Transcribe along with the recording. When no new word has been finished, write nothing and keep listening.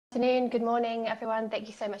Afternoon, good morning, everyone. Thank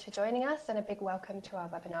you so much for joining us, and a big welcome to our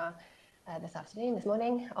webinar this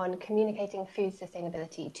morning, on communicating food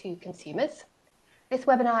sustainability to consumers. This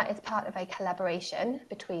webinar is part of a collaboration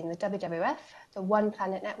between the WWF, the One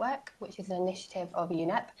Planet Network, which is an initiative of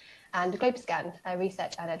UNEP, and GlobeScan, a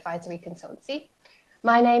research and advisory consultancy.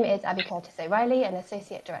 My name is Abby Curtis O'Reilly, an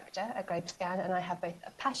Associate Director at GlobeScan, and I have both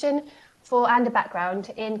a passion for and a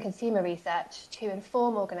background in consumer research to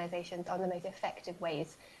inform organisations on the most effective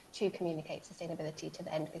ways to communicate sustainability to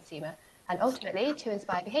the end consumer and ultimately to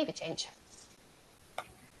inspire behaviour change.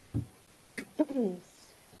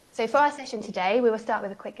 So for our session today, we will start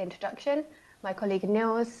with a quick introduction. My colleague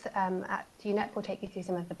Niels at UNEP will take you through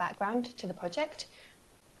some of the background to the project.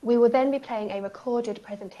 We will then be playing a recorded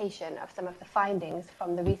presentation of some of the findings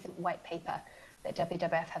from the recent white paper that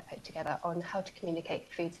WWF have put together on how to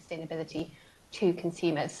communicate food sustainability to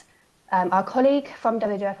consumers. Our colleague from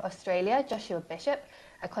WWF Australia, Joshua Bishop,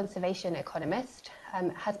 a conservation economist,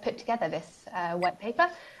 has put together this white paper,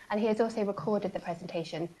 and he has also recorded the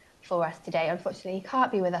presentation for us today. Unfortunately, he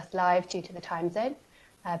can't be with us live due to the time zone,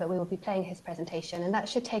 but we will be playing his presentation, and that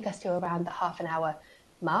should take us to around the half an hour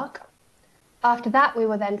mark. After that, we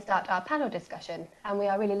will then start our panel discussion, and we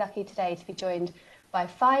are really lucky today to be joined by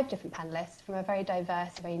 5 different panelists from a very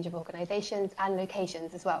diverse range of organisations and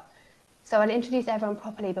locations as well. So I'll introduce everyone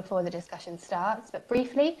properly before the discussion starts, but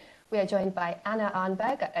briefly, we are joined by Anna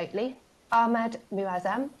Arnberg at Oatly, Ahmad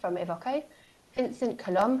Muazzam from Ivoco, Vincent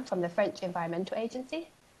Colom from the French Environmental Agency,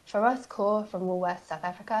 Faros Kaur from Woolworths South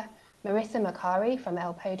Africa, Marissa Macari from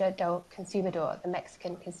El Poder del Consumidor, the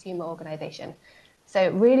Mexican consumer organisation. So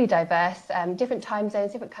really diverse, different time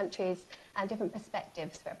zones, different countries, and different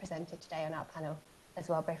perspectives represented today on our panel as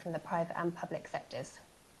well, both from the private and public sectors.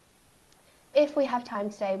 If we have time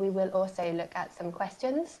today, we will also look at some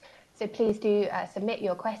questions. So please do submit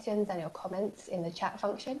your questions and your comments in the chat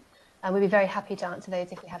function. And we'll be very happy to answer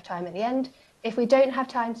those if we have time at the end. If we don't have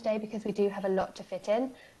time today, because we do have a lot to fit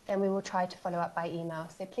in, then we will try to follow up by email.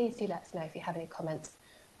 So please do let us know if you have any comments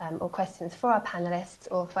or questions for our panelists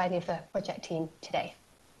or for any of the project team today.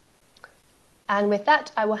 And with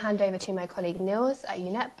that, I will hand over to my colleague Niels at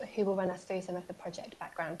UNEP, who will run us through some of the project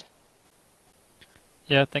background.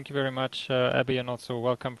 Yeah, thank you very much, Abby, and also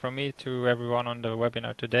welcome from me to everyone on the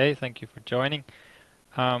webinar today. Thank you for joining.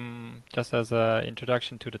 Just as an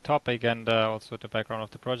introduction to the topic and also the background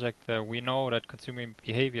of the project, we know that consumer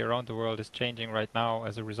behavior around the world is changing right now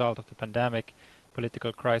as a result of the pandemic,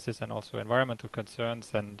 political crisis, and also environmental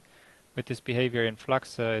concerns. And with this behavior in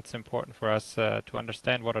flux, it's important for us to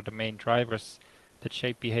understand what are the main drivers that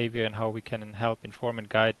shape behavior and how we can help inform and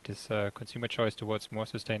guide this consumer choice towards more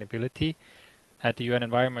sustainability. At the UN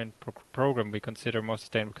Environment Program, we consider more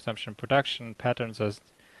sustainable consumption and production patterns as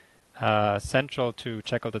central to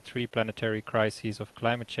tackle the 3 planetary crises of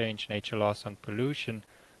climate change, nature loss, and pollution.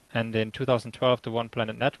 And in 2012, the One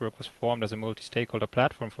Planet Network was formed as a multi-stakeholder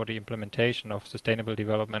platform for the implementation of Sustainable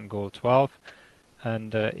Development Goal 12.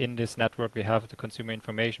 And in this network, we have the Consumer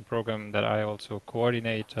Information Program that I also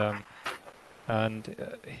coordinate.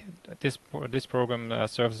 This program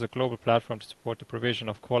serves as a global platform to support the provision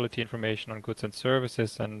of quality information on goods and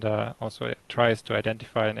services, and also it tries to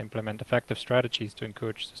identify and implement effective strategies to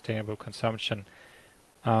encourage sustainable consumption.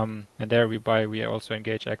 And thereby we also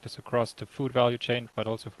engage actors across the food value chain, but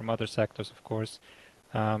also from other sectors, of course,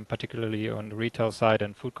 particularly on the retail side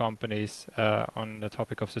and food companies on the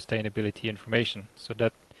topic of sustainability information. So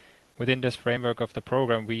that within this framework of the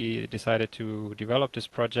program, we decided to develop this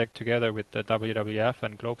project together with the WWF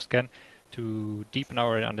and GlobeScan to deepen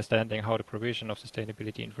our understanding how the provision of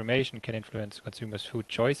sustainability information can influence consumers' food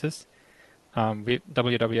choices.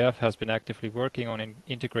 WWF has been actively working on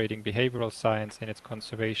integrating behavioral science in its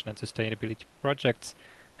conservation and sustainability projects,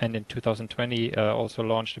 and in 2020 also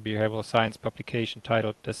launched a behavioral science publication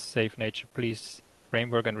titled The Safe Nature Please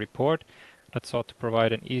Framework and Report, that sought to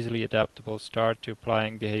provide an easily adaptable start to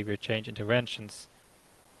applying behavior change interventions.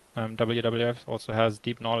 WWF also has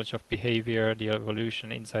deep knowledge of behavior, the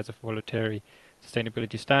evolution, insights of voluntary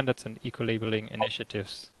sustainability standards, and eco-labeling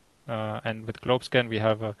initiatives. And with GlobeScan, we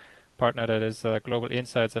have a partner that is Global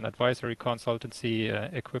Insights and Advisory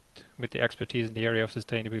Consultancy, equipped with the expertise in the area of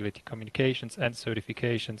sustainability communications and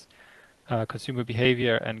certifications, consumer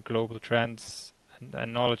behavior, and global trends,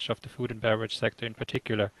 and knowledge of the food and beverage sector in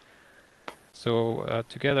particular. So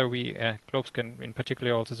together GlobeScan in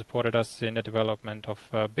particular also supported us in the development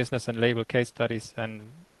of business and label case studies, and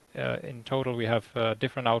in total we have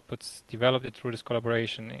different outputs developed through this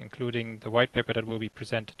collaboration, including the white paper that will be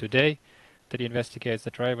presented today, that investigates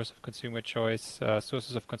the drivers of consumer choice,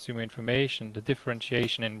 sources of consumer information, the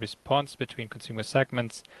differentiation in response between consumer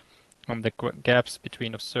segments, on the gaps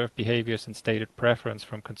between observed behaviors and stated preference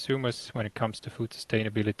from consumers when it comes to food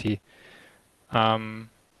sustainability.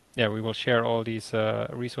 Yeah, we will share all these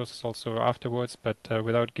resources also afterwards, but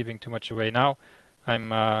without giving too much away now, I'm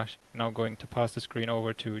now going to pass the screen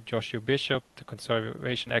over to Joshua Bishop, the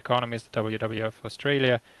conservation economist at WWF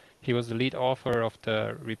Australia. He was the lead author of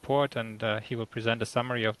the report, and he will present a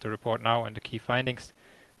summary of the report now and the key findings.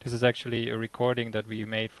 This is actually a recording that we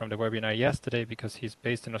made from the webinar yesterday because he's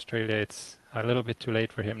based in Australia. It's a little bit too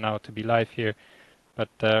late for him now to be live here, but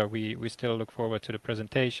we still look forward to the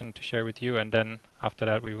presentation to share with you, and then after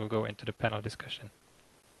that we will go into the panel discussion.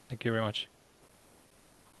 Thank you very much.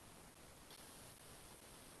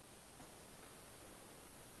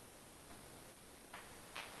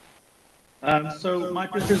 So my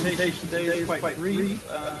presentation today is quite brief,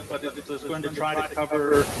 but it is going to try to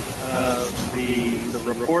cover the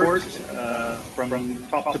report from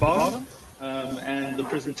top to bottom, and the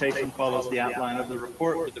presentation follows the outline of the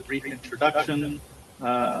report with a brief introduction,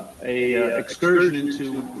 a excursion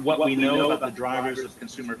into what we know about the drivers of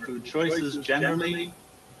consumer food choices generally,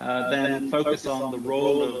 then focus on the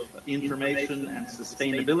role of information and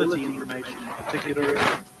sustainability information in particular,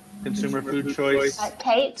 consumer food choice.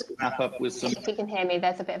 Kate, wrap up with some. if you can hear me,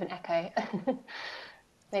 there's a bit of an echo.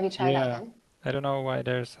 Maybe try that again. I don't know why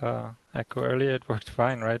there's echo. Earlier it worked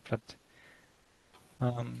fine, right? But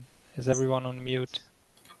is everyone on mute?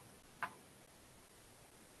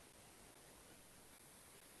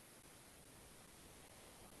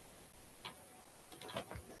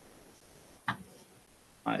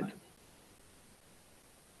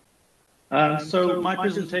 So my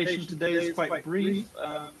presentation today is quite brief,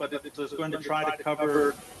 but it is going to try to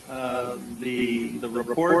cover the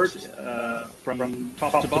report from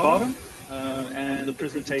top to bottom, and the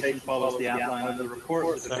presentation follows the outline of the report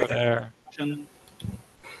with a quick introduction.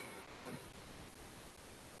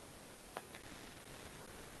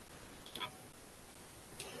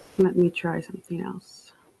 Let me try something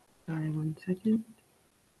else. Sorry, 1 second.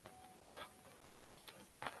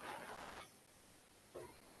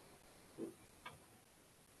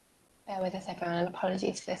 Bear with us, everyone, and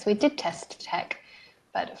apologies for this. We did test tech,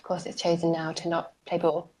 but of course it's chosen now to not play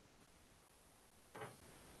ball.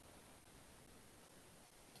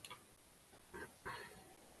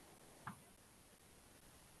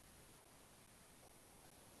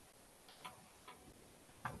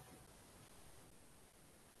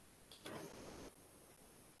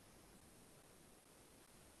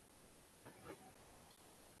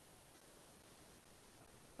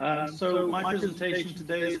 So my presentation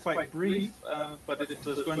today is quite brief, but it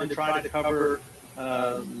is going to try to cover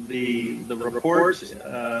the report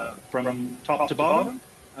from top to bottom,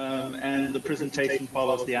 and the presentation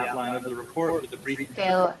follows the outline of the report with a brief.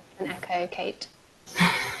 Feel an echo, Kate. Do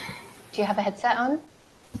you have a headset on?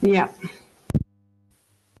 Yeah.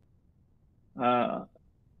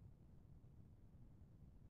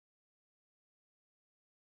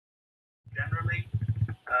 Generally,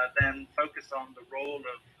 then focus on the role of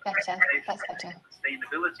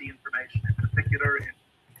sustainability information in particular in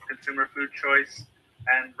consumer food choice,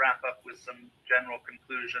 and wrap up with some general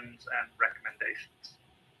conclusions and recommendations.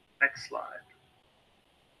 Next slide.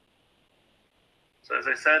 So as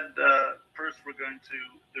I said, first we're going to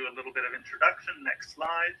do a little bit of introduction. Next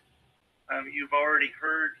slide. You've already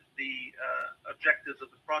heard the objectives of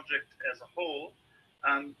the project as a whole.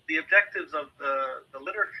 The objectives of the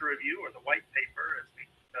literature review, or the white paper as we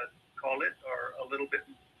call it, are a little bit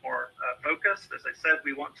more focused. As I said,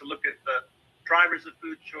 we want to look at the drivers of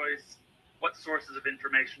food choice, what sources of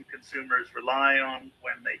information consumers rely on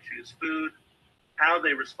when they choose food, how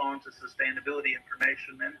they respond to sustainability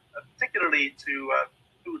information, and particularly to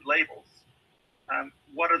food labels.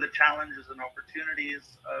 What are the challenges and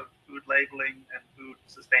opportunities of food labeling and food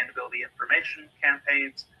sustainability information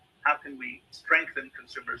campaigns? How can we strengthen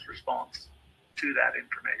consumers' response to that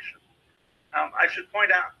information? I should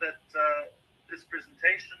point out that this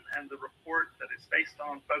presentation and the report that it's based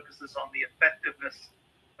on focuses on the effectiveness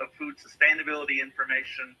of food sustainability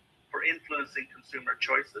information for influencing consumer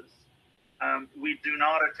choices. We do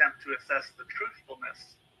not attempt to assess the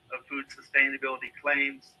truthfulness of food sustainability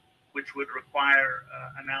claims, which would require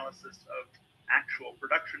analysis of actual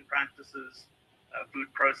production practices, food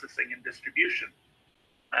processing and distribution.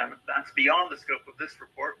 That's beyond the scope of this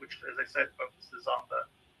report, which, as I said, focuses on the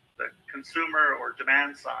consumer or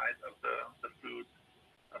demand side of the food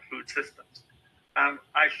systems.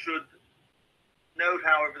 I should note,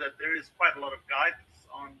 however, that there is quite a lot of guidance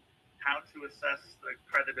on how to assess the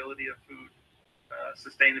credibility of food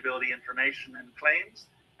sustainability information and claims,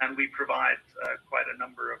 and we provide quite a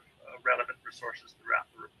number of relevant resources throughout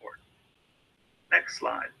the report. Next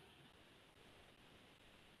slide.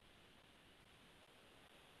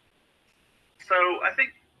 So I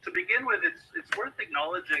think to begin with, it's worth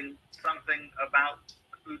acknowledging something about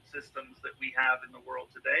the food systems that we have in the world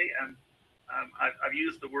today, and I've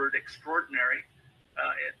used the word extraordinary,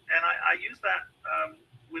 and I use that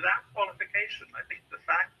without qualification. I think the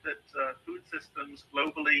fact that food systems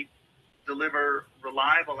globally deliver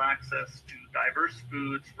reliable access to diverse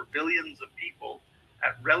foods for billions of people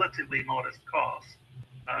at relatively modest cost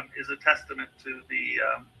is a testament to the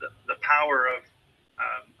power of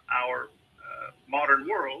our modern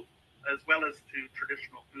world, as well as to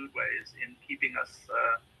traditional foodways in keeping us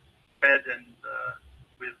fed and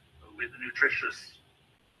with nutritious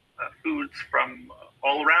foods from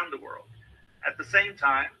all around the world. At the same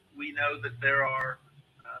time, we know that there are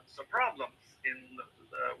some problems in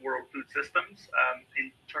the world food systems,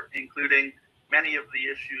 including many of the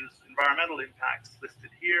environmental impacts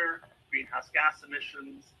listed here: greenhouse gas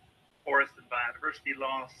emissions, forest and biodiversity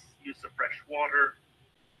loss, use of fresh water,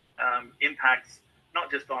 impacts not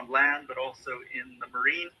just on land, but also in the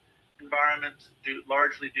marine environment,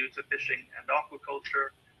 largely due to fishing and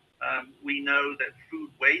aquaculture. We know that food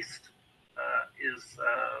waste is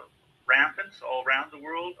rampant all around the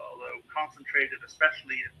world, although concentrated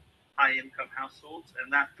especially in high-income households,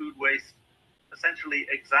 and that food waste essentially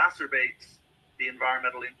exacerbates the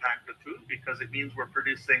environmental impact of food because it means we're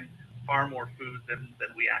producing far more food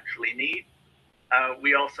than we actually need.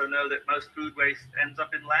 We also know that most food waste ends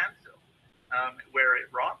up in landfill, where it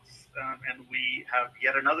rots, and we have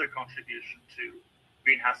yet another contribution to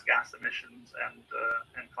greenhouse gas emissions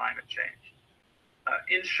and climate change.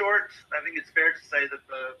 In short, I think it's fair to say that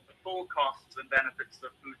the full costs and benefits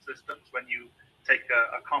of food systems, when you take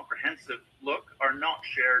a comprehensive look, are not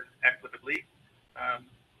shared equitably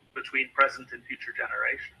between present and future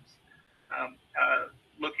generations.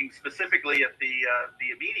 Looking specifically at the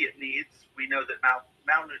immediate needs, we know that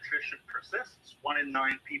malnutrition persists. 1 in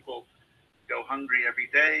 9 people go hungry every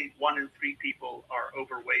day. 1 in 3 people are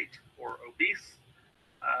overweight or obese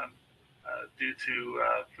due to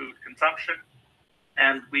food consumption.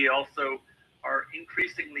 And we also are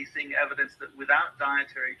increasingly seeing evidence that without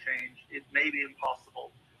dietary change, it may be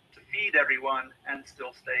impossible to feed everyone and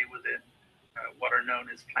still stay within what are known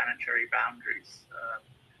as planetary boundaries.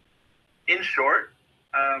 In short,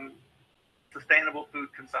 sustainable food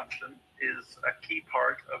consumption is a key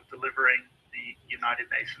part of delivering the United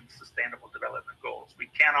Nations Sustainable Development Goals. We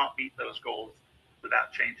cannot meet those goals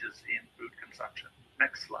without changes in food consumption.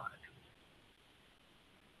 Next slide.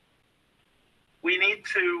 We need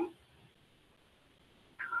to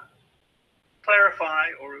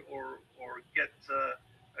clarify or get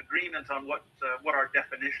agreement on what are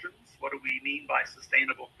definitions. What do we mean by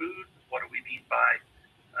sustainable food? What do we mean by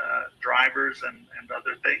drivers and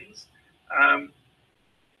other things?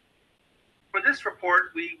 For this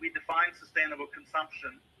report, we define sustainable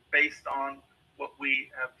consumption based on what we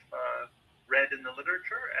have read in the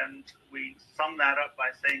literature, and we sum that up by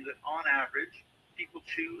saying that on average, people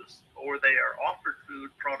choose or they are offered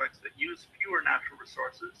food products that use fewer natural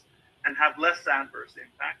resources and have less adverse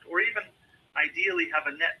impact, or even ideally have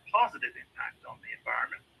a net positive impact on the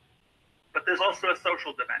environment. But there's also a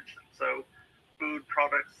social dimension. So food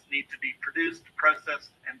products need to be produced,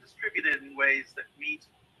 processed, and distributed in ways that meet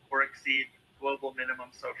or exceed global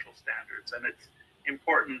minimum social standards. And it's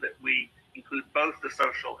important that we include both the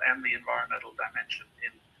social and the environmental dimension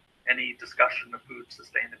in any discussion of food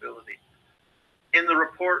sustainability. In the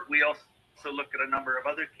report, we also look at a number of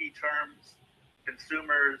other key terms: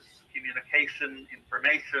 consumers, communication,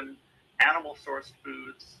 information, animal-sourced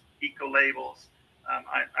foods, eco-labels.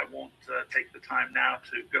 I won't take the time now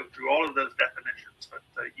to go through all of those definitions, but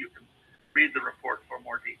you can read the report for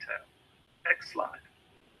more detail. Next slide.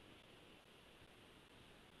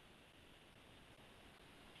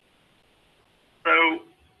 So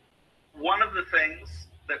one of the things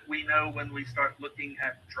that we know when we start looking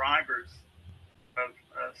at drivers of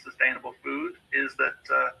sustainable food is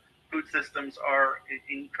that food systems are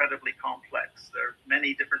incredibly complex. There are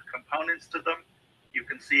many different components to them. You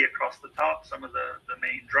can see across the top some of the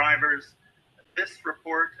main drivers. This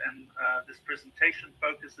report and this presentation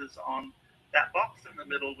focuses on that box in the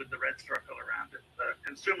middle with the red circle around it, the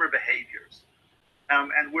consumer behaviors.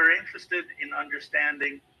 And we're interested in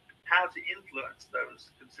understanding how to influence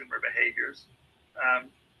those consumer behaviors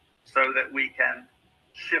so that we can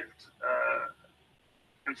shift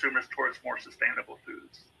consumers towards more sustainable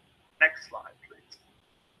foods. Next slide, please.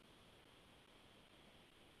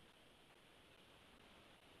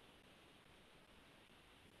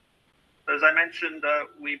 As I mentioned,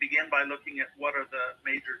 we begin by looking at what are the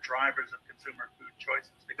major drivers of consumer food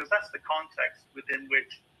choices, because that's the context within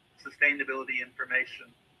which sustainability information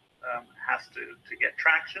has to get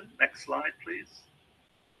traction. Next slide, please.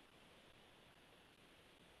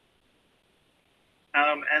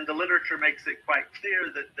 And the literature makes it quite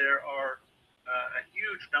clear that there are a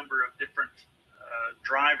huge number of different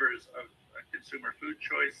drivers of consumer food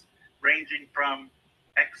choice, ranging from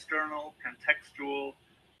external, contextual,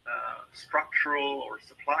 structural, or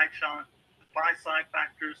supply side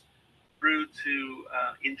factors, through to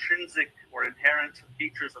intrinsic or inherent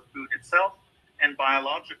features of food itself, and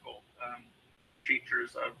biological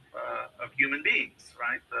features of human beings,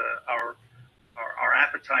 right? Our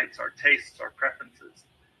appetites, our tastes, our preferences.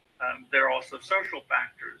 There are also social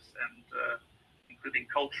factors, and including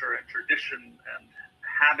culture and tradition and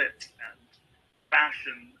habit and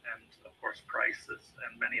fashion, and of course prices,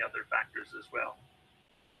 and many other factors as well.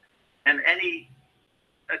 And any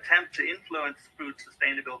attempt to influence food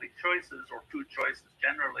sustainability choices, or food choices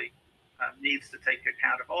generally, needs to take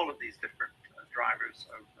account of all of these different drivers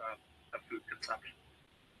of food consumption.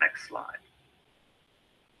 Next slide.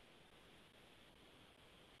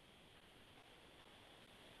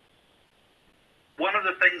 One of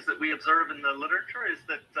the things that we observe in the literature is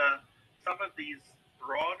that some of these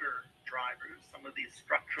broader drivers, some of these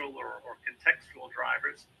structural or contextual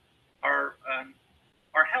drivers, are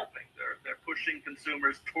helping. They're pushing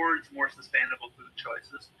consumers towards more sustainable food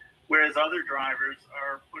choices, whereas other drivers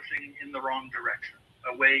are pushing in the wrong direction,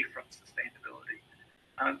 away from sustainability.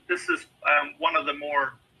 This is one of the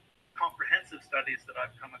more comprehensive studies that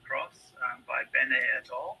I've come across by Benet et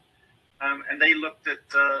al. And they looked at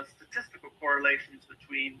statistical correlations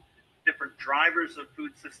between different drivers of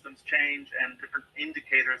food systems change and different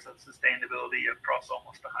indicators of sustainability across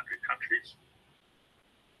almost 100 countries.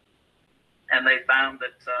 And they found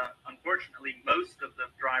that, unfortunately, most of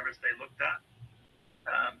the drivers they looked at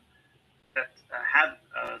that had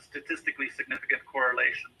statistically significant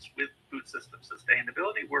correlations with food system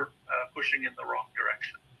sustainability were pushing in the wrong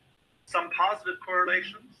direction. Some positive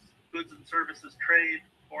correlations: goods and services trade,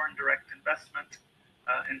 foreign direct investment,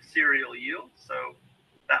 and cereal yield. So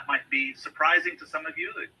that might be surprising to some of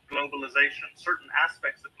you that globalization, certain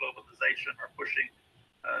aspects of globalization, are pushing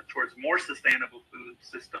towards more sustainable food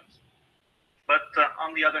systems. But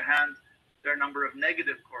on the other hand, there are a number of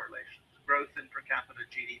negative correlations: growth in per capita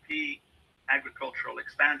GDP, agricultural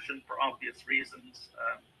expansion for obvious reasons,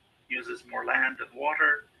 uses more land and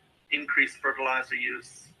water, increased fertilizer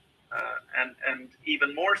use, and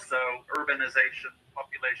even more so, urbanization,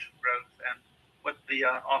 population growth, and what the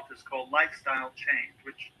authors call lifestyle change,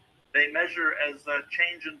 which they measure as a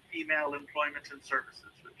change in female employment and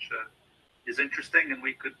services, which is interesting, and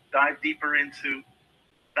we could dive deeper into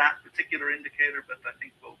that particular indicator, but I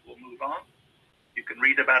think we'll move on. You can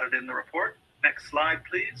read about it in the report. Next slide,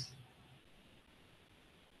 please.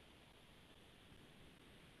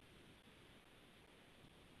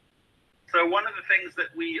 So one of the things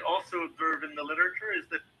that we also observe in the literature is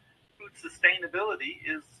that food sustainability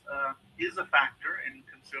is a factor in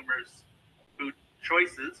consumers' food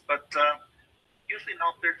choices, but usually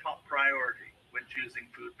not their top priority when choosing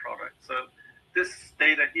food products. So this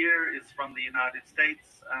data here is from the United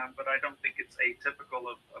States, but I don't think it's atypical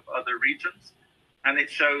of other regions. And it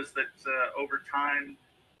shows that over time,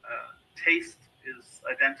 taste is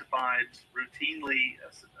identified routinely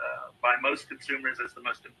by most consumers as the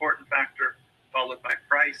most important factor, followed by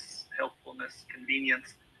price, healthfulness,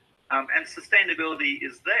 convenience. And sustainability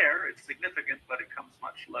is there, it's significant, but it comes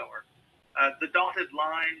much lower. The dotted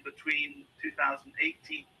line between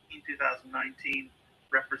 2018 and 2019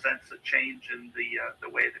 represents a change in the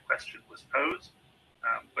way the question was posed,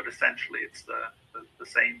 but essentially it's the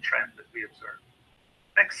same trend that we observed.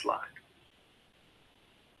 Next slide.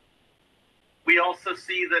 We also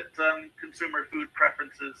see that consumer food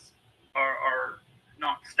preferences are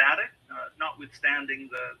not static, notwithstanding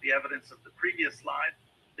the evidence of the previous slide.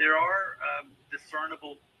 There are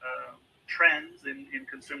discernible trends in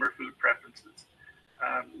consumer food preferences.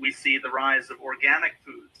 We see the rise of organic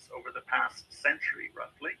foods over the past century,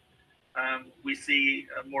 roughly. We see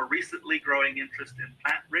more recently growing interest in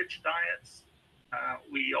plant-rich diets.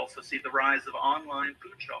 We also see the rise of online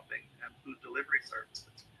food shopping and food delivery services.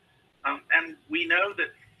 And we know that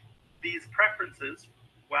these preferences,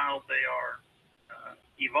 while they are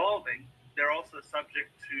evolving, they're also subject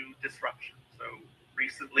to disruption. So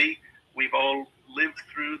recently, we've all lived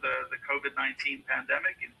through the COVID-19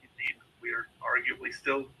 pandemic, and indeed, we're arguably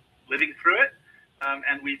still living through it.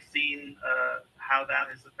 And we've seen how that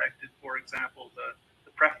has affected, for example,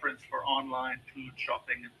 the preference for online food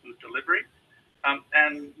shopping and food delivery.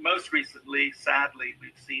 And most recently, sadly,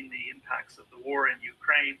 we've seen the impacts of the war in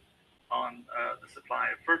Ukraine on the supply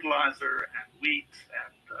of fertilizer and wheat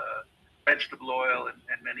and vegetable oil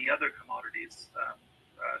and many other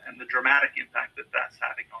dramatic impact that that's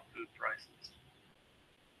having on food prices.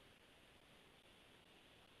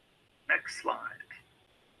 Next slide.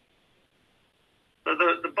 So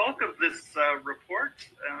the bulk of this report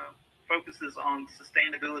focuses on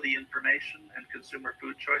sustainability information and consumer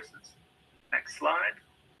food choices. Next slide.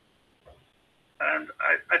 And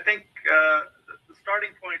I think the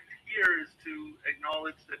starting point here is to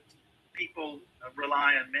acknowledge that people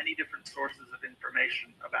rely on many different sources of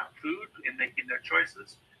information about food in making their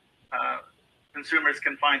choices. Consumers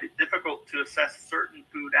can find it difficult to assess certain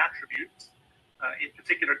food attributes, in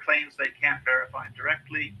particular claims they can't verify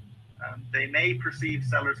directly. They may perceive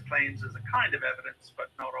sellers' claims as a kind of evidence, but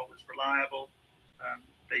not always reliable.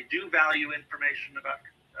 They do value information about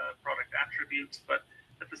product attributes, but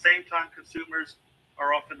at the same time, consumers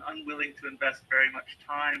are often unwilling to invest very much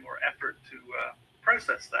time or effort to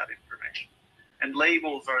process that information. And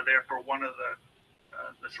labels are therefore one of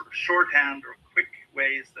the sort of shorthand or quick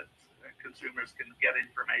ways that consumers can get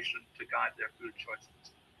information to guide their food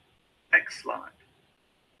choices. Next slide.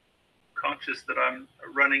 Conscious that I'm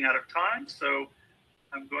running out of time, so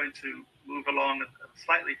I'm going to move along at a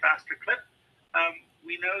slightly faster clip.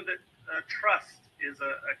 We know that trust is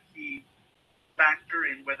a key factor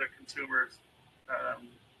in whether consumers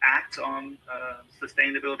act on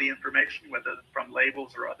sustainability information, whether from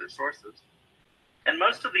labels or other sources. And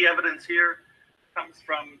most of the evidence here comes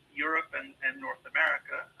from Europe and North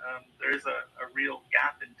America. There is a real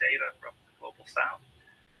gap in data from the Global South.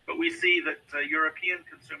 But we see that European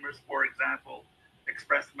consumers, for example,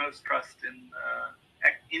 express most trust in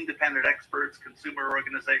independent experts, consumer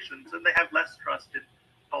organizations, and they have less trust in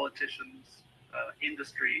politicians,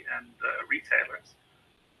 industry, and retailers.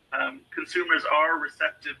 Consumers are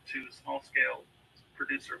receptive to small-scale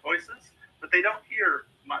producer voices, but they don't hear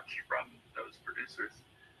much from those producers.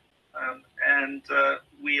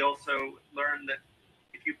 We also learn that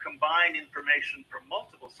if you combine information from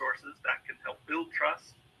multiple sources, that can help build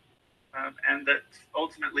trust. And that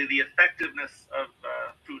ultimately the effectiveness of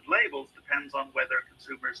food labels depends on whether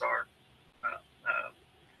consumers are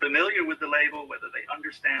familiar with the label, whether they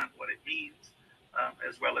understand what it means,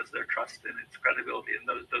 as well as their trust in its credibility, and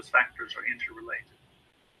those factors are interrelated.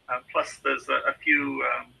 Plus, there's a few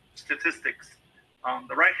statistics on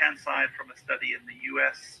the right-hand side from a study in the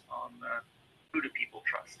US on who do people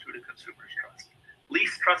trust, who do consumers trust.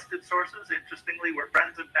 Least trusted sources, interestingly, were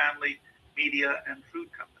friends and family, media, and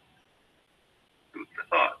food companies. Food for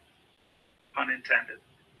thought, pun intended.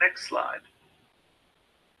 Next slide.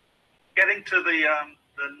 Getting to the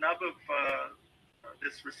nub of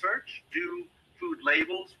this research, do food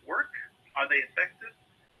labels work? Are they effective?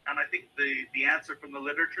 And I think the answer from the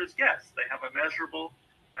literature is yes. They have a measurable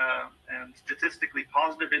and statistically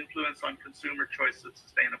positive influence on consumer choice of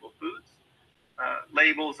sustainable foods.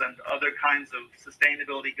 Labels and other kinds of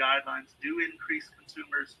sustainability guidelines do increase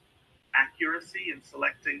consumers' accuracy in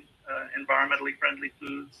selecting environmentally friendly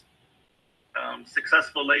foods.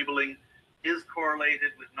 Successful labeling is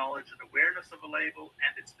correlated with knowledge and awareness of a label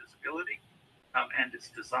and its visibility and its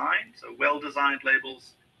design. So well-designed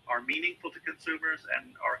labels are meaningful to consumers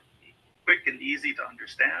and are quick and easy to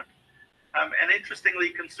understand. And interestingly,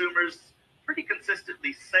 consumers pretty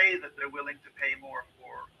consistently say that they're willing to pay more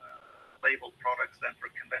for labeled products than for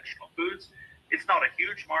conventional foods. It's not a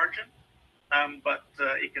huge margin, but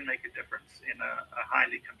it can make a difference in a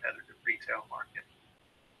highly competitive retail market.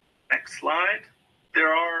 Next slide.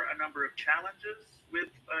 There are a number of challenges with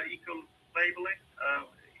eco-labeling.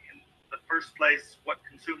 In the first place, what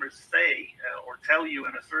consumers say or tell you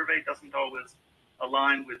in a survey doesn't always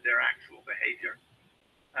align with their actual behavior.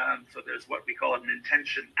 So there's what we call an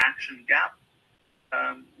intention-action gap.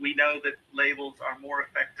 We know that labels are more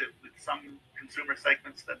effective with some consumer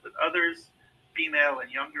segments than with others. Female and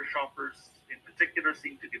younger shoppers in particular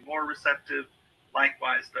seem to be more receptive.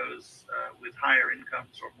 Likewise, those with higher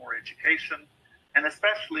incomes or more education, and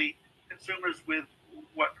especially consumers with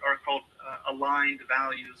what are called aligned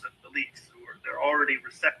values and beliefs, they're already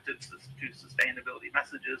receptive to sustainability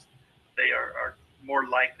messages. They are more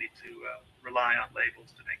likely to rely on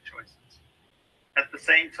labels to make choices. At the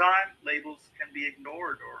same time, labels can be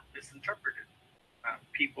ignored or misinterpreted.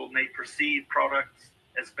 People may perceive products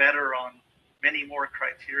as better on many more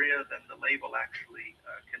criteria than the label actually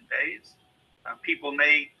conveys. People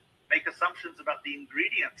may make assumptions about the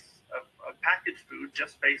ingredients of packaged food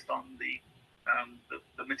just based on the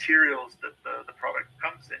materials that the product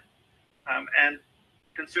comes in. And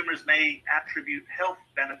consumers may attribute health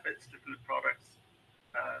benefits to food products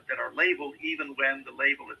that are labeled even when the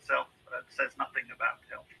label itself says nothing about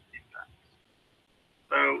health impacts.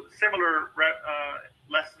 So similar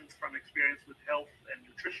lessons from experience with health and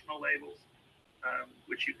nutritional labels.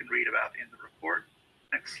 which you can read about in the report.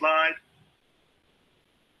 Next slide.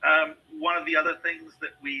 One of the other things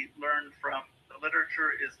that we learned from the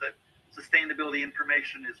literature is that sustainability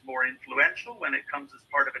information is more influential when it comes as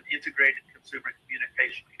part of an integrated consumer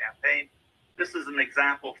communication campaign. This is an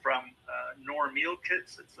example from Knorr Meal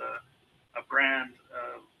Kits. It's a brand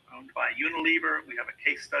owned by Unilever. We have a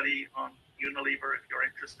case study on Unilever if you're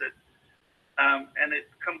interested. And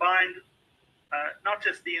it combined not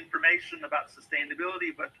just the information about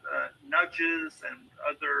sustainability, but nudges and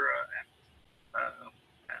other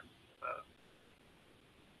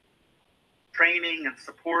training and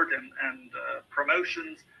support and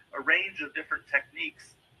promotions, a range of different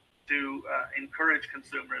techniques to encourage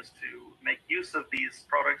consumers to make use of these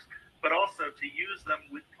products, but also to use them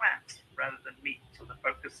with plants rather than meat. So the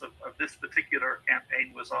focus of this particular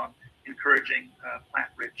campaign was on encouraging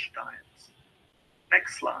plant-rich diets.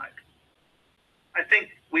 Next slide. I think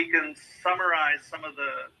we can summarize some of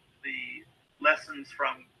the lessons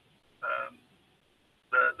from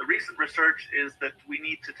the recent research is that we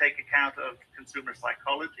need to take account of consumer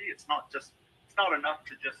psychology. It's not enough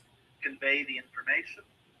to just convey the information.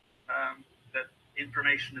 That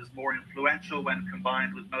information is more influential when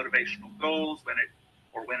combined with motivational goals, when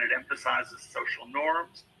it emphasizes social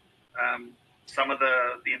norms. Some of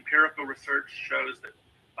the empirical research shows that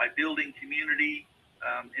by building community,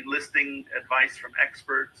 enlisting advice from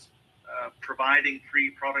experts, providing free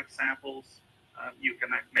product samples, you can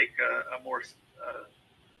make a more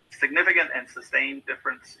significant and sustained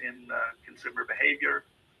difference in consumer behavior.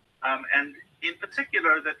 And in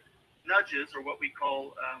particular, that nudges, or what we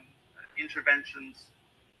call interventions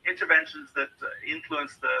that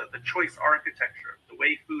influence the choice architecture, the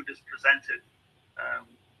way food is presented,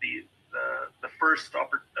 the first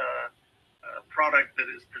product that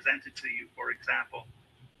is presented to you, for example,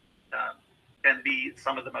 can be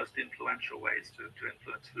some of the most influential ways to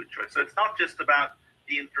influence food choice. So it's not just about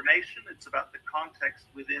the information, it's about the context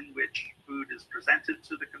within which food is presented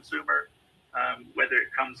to the consumer, whether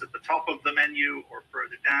it comes at the top of the menu or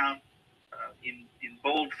further down, in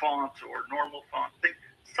bold font or normal font. I think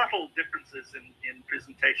subtle differences in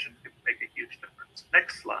presentation can make a huge difference.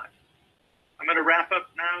 Next slide. I'm going to wrap up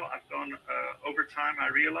now. I've gone over time, I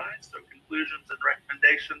realize. So conclusions and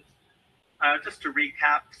recommendations. Just to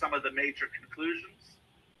recap some of the major conclusions.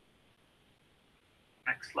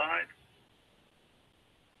 Next slide.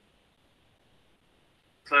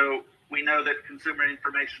 So we know that consumer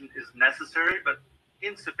information is necessary, but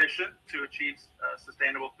insufficient to achieve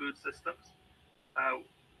sustainable food systems.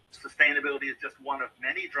 Sustainability is just one of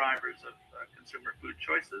many drivers of consumer food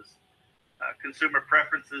choices. Consumer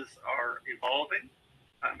preferences are evolving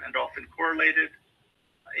and often correlated.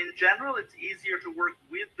 In general, it's easier to work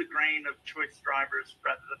with the grain of choice drivers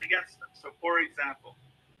rather than against them. So, for example,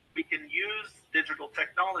 we can use digital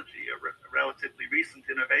technology, a relatively recent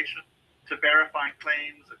innovation, to verify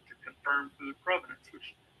claims and to confirm food provenance,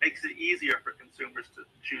 which makes it easier for consumers to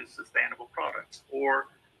choose sustainable products. Or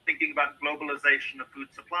thinking about globalization of food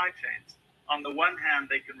supply chains. On the one hand,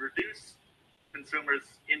 they can reduce consumers'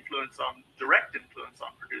 direct influence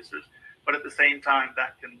on producers, but at the same time,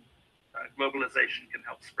 globalization can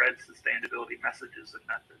help spread sustainability messages and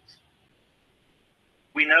methods.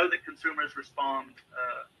 We know that consumers respond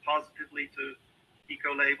positively to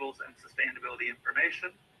eco-labels and sustainability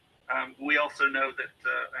information. We also know that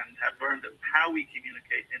and have learned that how we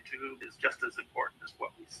communicate and to whom is just as important as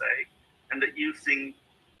what we say, and that using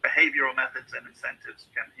behavioral methods and incentives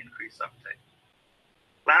can increase uptake.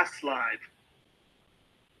 Last slide,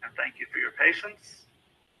 and thank you for your patience.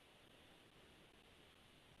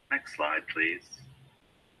 Next slide, please.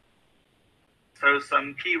 So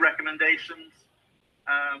some key recommendations.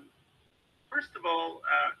 First of all,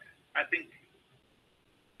 I think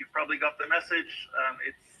you've probably got the message.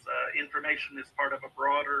 Information is part of a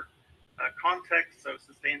broader context, so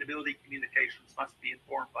sustainability communications must be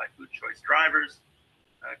informed by food choice drivers.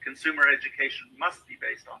 Consumer education must be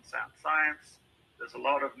based on sound science. There's a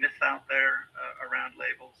lot of myth out there around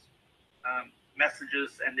labels.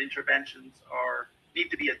 Messages and interventions need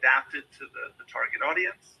to be adapted to the target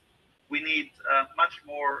audience. We need much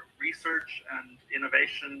more research and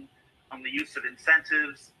innovation on the use of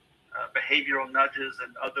incentives, behavioral nudges,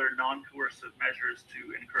 and other non-coercive measures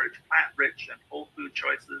to encourage plant-rich and whole food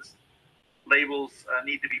choices. Labels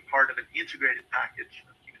need to be part of an integrated package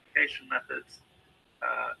of communication methods.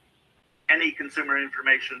 Any consumer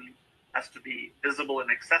information has to be visible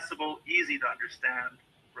and accessible, easy to understand,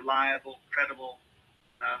 reliable, credible,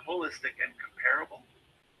 holistic, and comparable.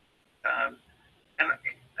 And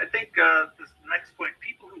I think this next point,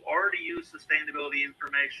 people who already use sustainability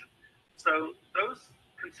information. So those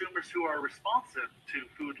consumers consumers who are responsive to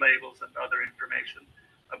food labels and other information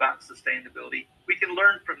about sustainability, we can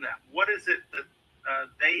learn from them. What is it that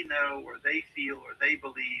they know or they feel or they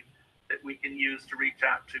believe that we can use to reach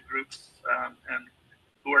out to groups and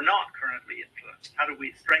who are not currently influenced? How do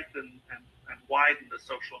we strengthen and widen the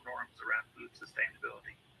social norms around food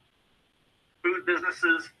sustainability? Food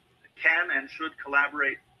businesses can and should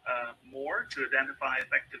collaborate more to identify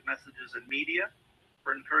effective messages in media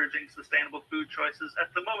for encouraging sustainable food choices. At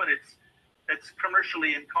the moment, it's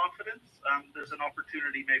commercially in confidence. There's an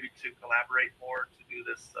opportunity maybe to collaborate more to do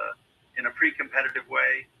this in a pre-competitive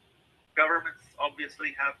way. Governments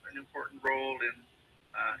obviously have an important role in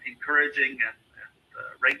encouraging and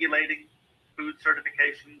regulating food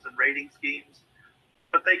certifications and rating schemes,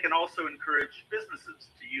 but they can also encourage businesses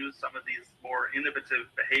to use some of these more innovative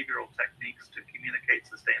behavioral techniques to communicate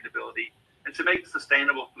sustainability and to make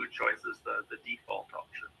sustainable food choices the default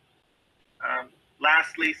option.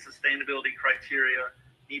 Lastly, sustainability criteria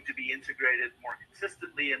need to be integrated more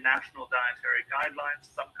consistently in national dietary guidelines.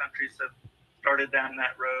 Some countries have started down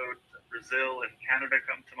that road. Brazil and Canada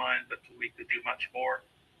come to mind, but we could do much more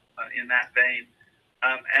in that vein.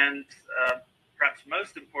 And perhaps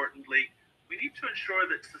most importantly, we need to ensure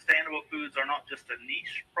that sustainable foods are not just a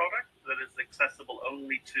niche product that is accessible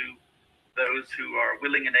only to those who are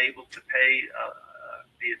willing and able to pay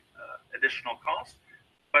the additional cost,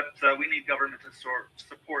 but we need government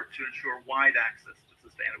support to ensure wide access to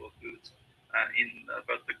sustainable foods in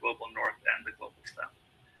both the global north and the global south.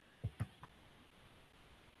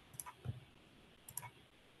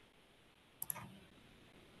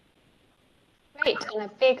 Great, and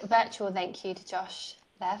a big virtual thank you to Josh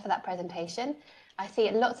there for that presentation. I see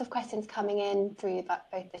lots of questions coming in through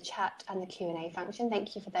both the chat and the Q&A function.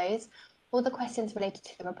 Thank you for those. All the questions related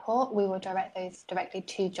to the report, we will direct those directly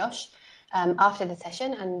to Josh after the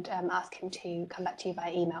session and ask him to come back to you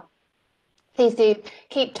via email. Please do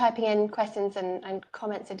keep typing in questions and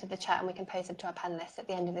comments into the chat, and we can post them to our panelists at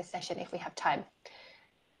the end of this session if we have time.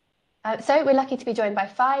 So we're lucky to be joined by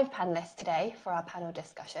 5 panelists today for our panel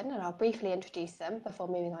discussion, and I'll briefly introduce them before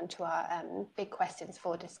moving on to our big questions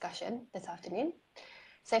for discussion this afternoon.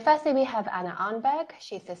 So firstly, we have Anna Arnberg.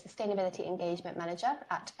 She's the Sustainability Engagement Manager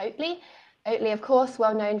at Oatly. Oatly, of course,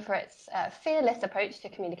 well known for its fearless approach to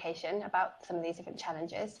communication about some of these different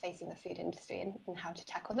challenges facing the food industry and how to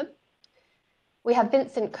tackle them. We have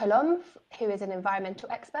Vincent Colombe, who is an environmental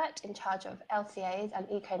expert in charge of LCAs and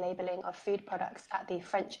eco-labelling of food products at the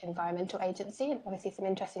French Environmental Agency. And obviously some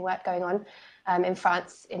interesting work going on in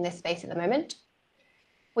France in this space at the moment.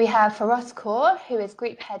 We have Feroz Kaur, who is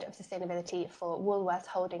Group Head of Sustainability for Woolworths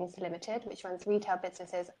Holdings Limited, which runs retail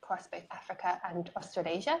businesses across both Africa and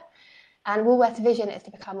Australasia. And Woolworths' vision is to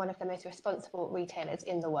become one of the most responsible retailers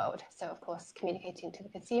in the world. So, of course, communicating to the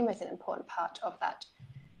consumer is an important part of that.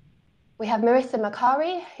 We have Marissa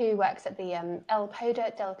Macari, who works at the El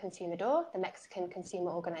Poder del Consumidor, the Mexican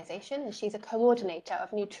consumer organization, and she's a coordinator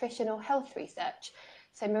of nutritional health research.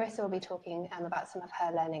 So Marissa will be talking about some of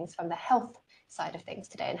her learnings from the health side of things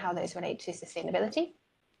today and how those relate to sustainability.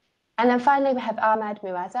 And then finally, we have Ahmad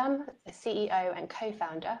Muazzam, the CEO and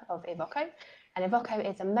co-founder of Evoco. And Evoco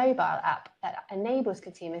is a mobile app that enables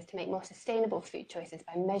consumers to make more sustainable food choices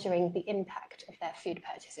by measuring the impact of their food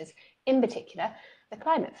purchases, in particular, the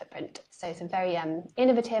climate footprint. So some very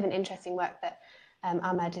innovative and interesting work that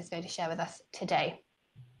Ahmad is going to share with us today.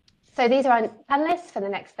 So these are our panelists for the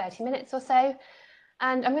next 30 minutes or so.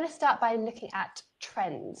 And I'm going to start by looking at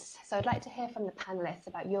trends. So I'd like to hear from the panelists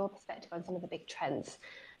about your perspective on some of the big trends.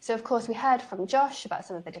 So of course, we heard from Josh about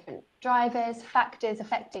some of the different drivers, factors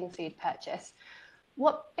affecting food purchase.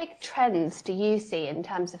 What big trends do you see in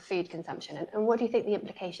terms of food consumption? And what do you think the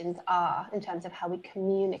implications are in terms of how we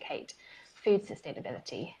communicate food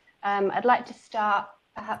sustainability? I'd like to start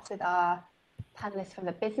perhaps with our panelists from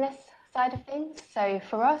the business side of things. So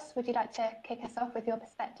for us, would you like to kick us off with your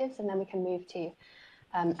perspectives, and then we can move to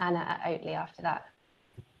Anna at Oatly after that?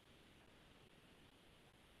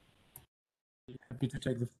 Happy to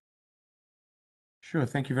take the. Sure,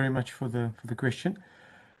 thank you very much for the question.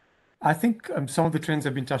 I think some of the trends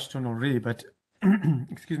have been touched on already, but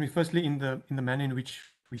excuse me. Firstly, in the manner in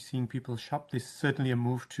which we're seeing people shop, there's certainly a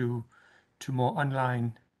move to more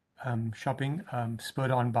online shopping,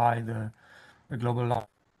 spurred on by the global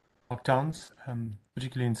lockdowns,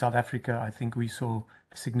 particularly in South Africa. I think we saw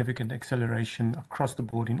a significant acceleration across the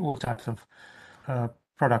board in all types of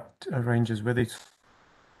product ranges, whether it's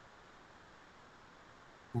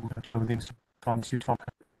clothing, from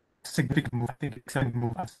significant move. I think exciting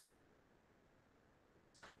move us.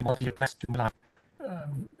 Multi-year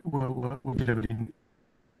will be delivered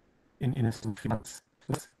in a few months.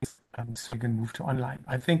 so you can move to online.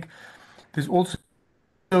 I think there's also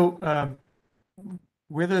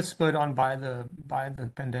whether spurred on by the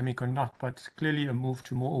pandemic or not, but clearly a move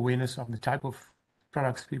to more awareness of the type of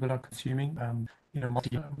products people are consuming.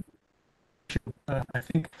 I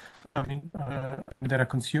think that are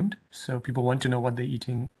consumed. So people want to know what they're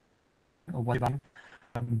eating or what they're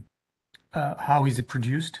buying. How is it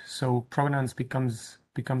produced? So provenance becomes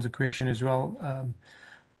a question as well.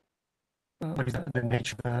 What is the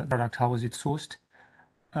nature of the product? How is it sourced?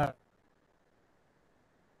 And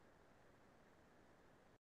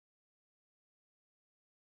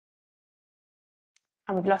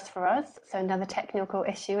we've lost Faraz, so another technical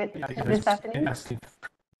issue this afternoon.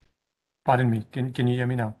 Pardon me, can you hear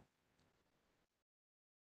me now?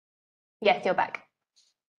 Yes, you're back.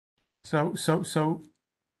 So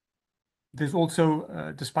there's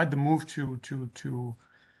also, despite the move to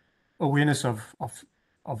awareness of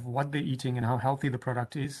what they're eating and how healthy the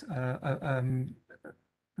product is, the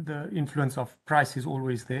influence of price is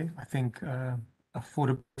always there. I think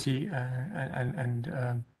affordability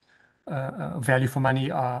and value for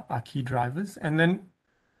money are key drivers. And then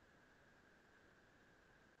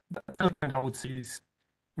the third point I would say is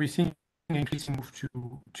we're seeing an increasing move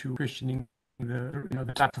to questioning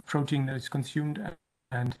the type of protein that is consumed,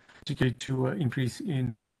 and particularly to increase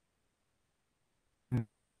in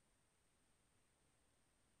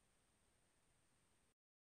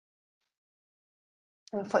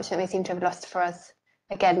Unfortunately, we seem to have lost Faraz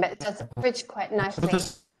again, but it does bridge quite nicely.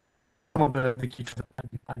 Some of the key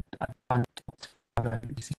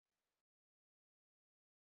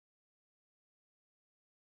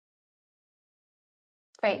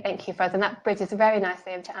Great, thank you, Faraz. And that bridges very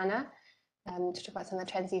nicely over to Anna to talk about some of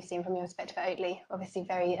the trends you've seen from your perspective at Oatly, obviously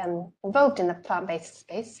very involved in the plant-based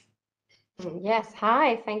space. Yes,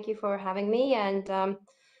 hi, thank you for having me. And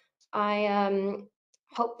I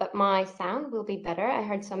hope that my sound will be better. I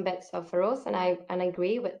heard some bits of Faraz and I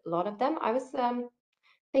agree with a lot of them. I was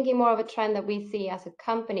thinking more of a trend that we see as a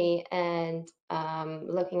company and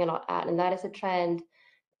looking a lot at, and that is a trend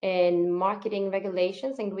in marketing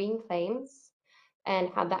regulations and green claims, and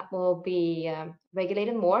how that will be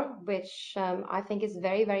regulated more, which I think is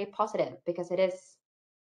very, very positive, because it is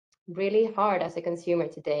really hard as a consumer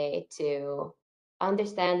today to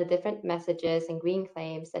understand the different messages and green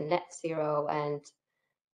claims and net zero and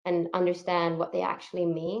understand what they actually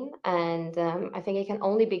mean. And I think it can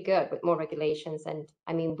only be good with more regulations. And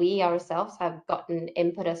I mean, we ourselves have gotten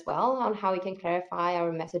input as well on how we can clarify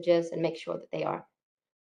our messages and make sure that they are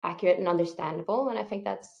accurate and understandable. And I think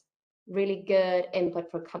that's really good input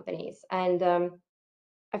for companies. And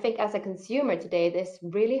I think as a consumer today, it's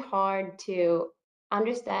really hard to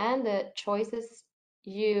understand the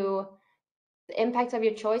impacts of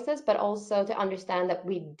your choices, but also to understand that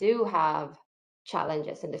we do have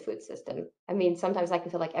challenges in the food system. I mean, sometimes I can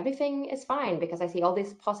feel like everything is fine because I see all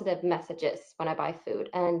these positive messages when I buy food.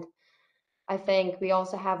 And I think we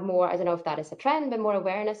also have more, I don't know if that is a trend, but more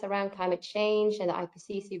awareness around climate change. And the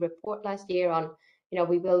IPCC report last year on,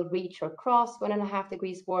 we will reach or cross 1.5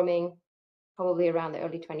 degrees warming, probably around the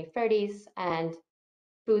early 2030s, and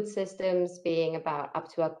food systems being about up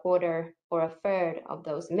to a quarter or a third of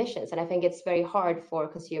those emissions. And I think it's very hard for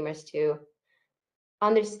consumers to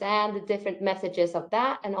understand the different messages of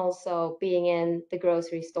that, and also being in the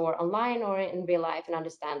grocery store online or in real life and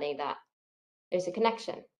understanding that there's a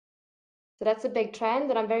connection. So that's a big trend,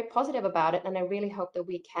 and I'm very positive about it. And I really hope that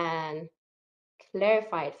we can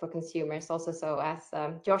clarify it for consumers also. So as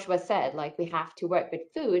Joshua said, like, we have to work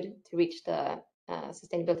with food to reach the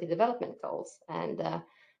sustainability development goals. And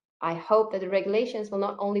I hope that the regulations will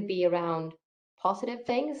not only be around positive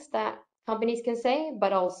things that companies can say,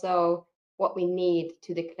 but also what we need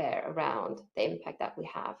to declare around the impact that we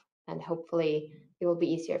have. And hopefully it will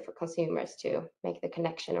be easier for consumers to make the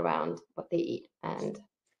connection around what they eat and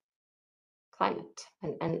climate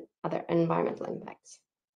and other environmental impacts.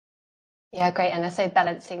 Yeah, great. And I say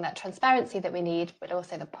balancing that transparency that we need, but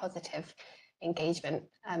also the positive engagement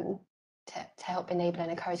to help enable and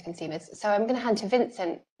encourage consumers. So I'm going to hand to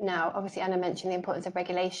Vincent now. Obviously, Anna mentioned the importance of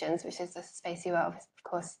regulations, which is the space you are, of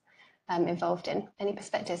course, involved in. Any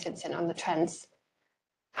perspectives, Vincent, on the trends?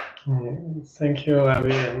 Thank you,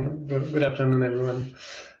 Abby, and good afternoon, everyone.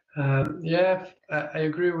 Yeah, I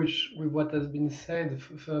agree with what has been said.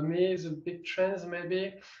 For me, the big trends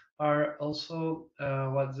maybe are also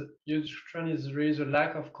what the huge trend is really the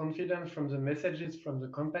lack of confidence from the messages from the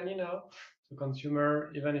company now. The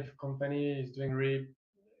consumer, even if a company is doing really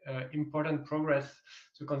important progress,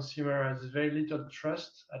 the consumer has very little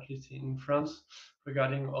trust, at least in France,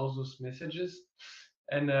 regarding all those messages.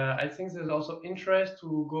 And I think there's also interest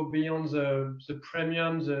to go beyond the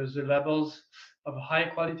premium, the labels of high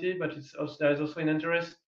quality, but there's also an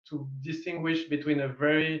interest to distinguish between a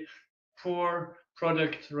very poor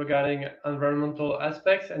product regarding environmental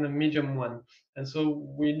aspects and a medium one. And so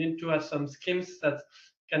we need to have some schemes that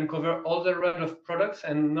can cover all the range of products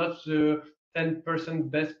and not the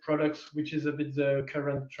 10% best products, which is a bit the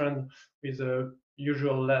current trend with the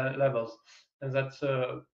usual levels. And that's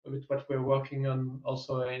a bit what we're working on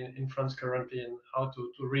also in France currently, and how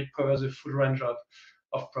to recover the full range of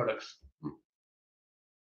products.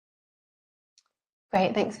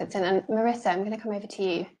 Great, thanks, Vincent. And Marissa, I'm going to come over to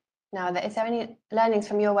you now. Is there any learnings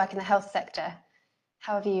from your work in the health sector?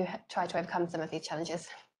 How have you tried to overcome some of these challenges?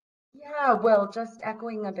 Yeah, well, just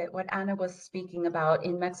echoing a bit what Anna was speaking about,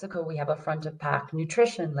 in Mexico, we have a front of pack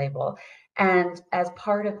nutrition label. And as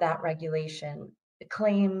part of that regulation,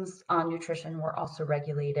 claims on nutrition were also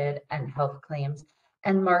regulated, and health claims,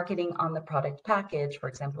 and marketing on the product package, for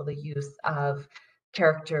example, the use of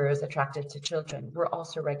characters attracted to children, were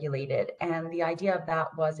also regulated. And the idea of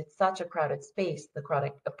that was, it's such a crowded space, the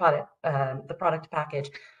product package.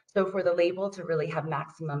 So for the label to really have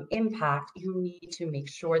maximum impact, you need to make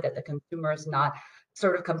sure that the consumer is not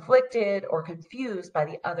sort of conflicted or confused by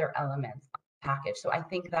the other elements of the package. So I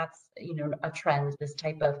think that's, a trend, this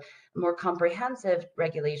type of more comprehensive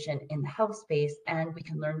regulation in the health space, and we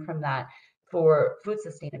can learn from that for food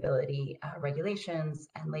sustainability regulations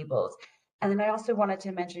and labels. And then I also wanted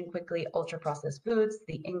to mention quickly ultra-processed foods,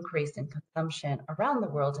 the increase in consumption around the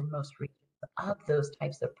world in most regions of those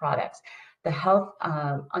types of products. The health,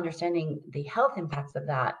 understanding the health impacts of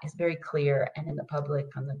that is very clear and in the public,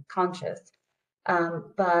 on the conscious.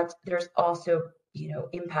 But there's also,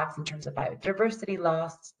 impacts in terms of biodiversity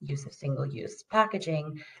loss, use of single-use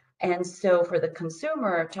packaging. And so for the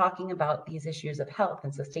consumer, talking about these issues of health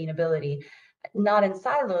and sustainability, not in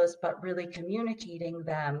silos, but really communicating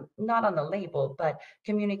them, not on the label, but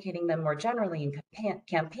communicating them more generally in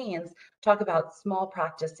campaigns, talk about small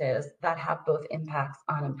practices that have both impacts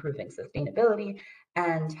on improving sustainability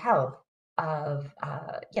and health of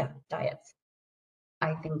diets.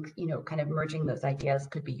 I think, kind of merging those ideas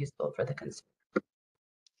could be useful for the consumer.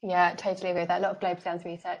 Yeah, totally agree with that. A lot of GlobeScan's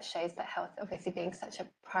research shows that health, obviously being such a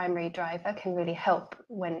primary driver, can really help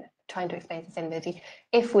when trying to explain sustainability,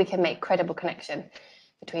 if we can make credible connection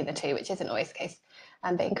between the two, which isn't always the case,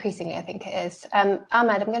 but increasingly I think it is. Ahmed,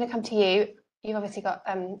 I'm going to come to you. You've obviously got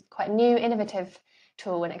quite a new, innovative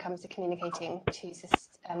tool when it comes to communicating to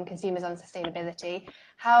consumers on sustainability.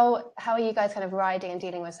 How are you guys kind of riding and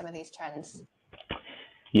dealing with some of these trends?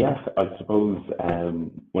 Yes, I suppose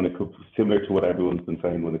when it comes, similar to what everyone's been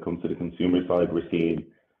saying, when it comes to the consumer side, we're seeing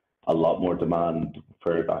a lot more demand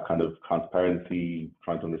for that kind of transparency,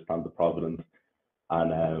 trying to understand the provenance,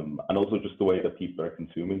 and also just the way that people are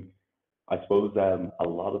consuming. I suppose a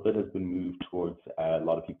lot of it has been moved towards a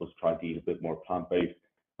lot of people trying to eat a bit more plant-based,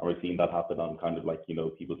 and we're seeing that happen on kind of like,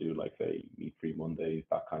 people do like, say, meat-free Mondays,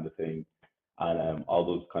 that kind of thing, and all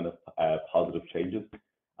those kind of positive changes.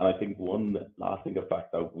 And I think one lasting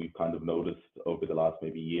effect that we've kind of noticed over the last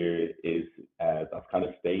maybe year is that's kind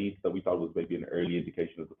of stayed, that we thought was maybe an early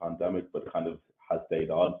indication of the pandemic, but kind of has stayed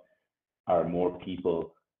on, are more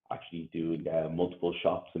people actually doing multiple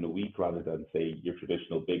shops in a week rather than, say, your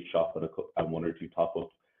traditional big shop and one or two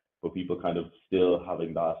top-ups, but people kind of still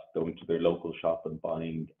having that, going to their local shop and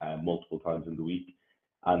buying multiple times in the week.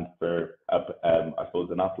 And for, I suppose,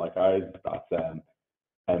 an app like ours, that's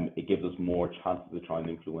it gives us more chances to try and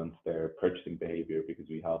influence their purchasing behavior because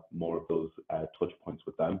we have more of those touch points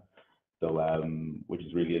with them. So, which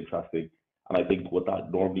is really interesting. And I think what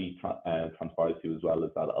that normally transpires to as well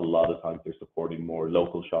is that a lot of times they're supporting more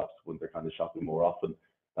local shops when they're kind of shopping more often,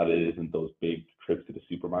 that it isn't those big trips to the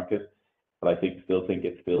supermarket. But I still think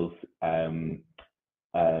it's still,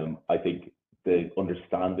 I think the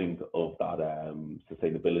understanding of that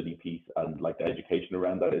sustainability piece and like the education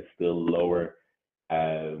around that is still lower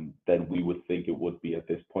than we would think it would be at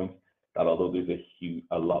this point. That although there's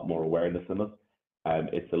a lot more awareness in it,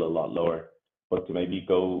 it's still a lot lower. But to maybe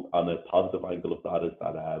go on a positive angle of that is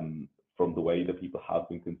that from the way that people have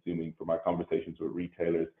been consuming, from our conversations with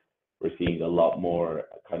retailers, we're seeing a lot more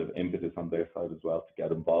kind of impetus on their side as well to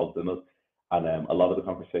get involved in it. And a lot of the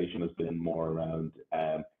conversation has been more around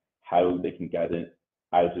how they can get it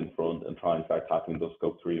out in front and try and start tackling those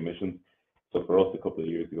Scope 3 emissions. So for us, a couple of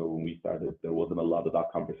years ago when we started, there wasn't a lot of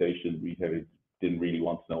that conversation. Retailers didn't really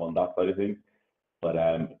want to know on that side of things. But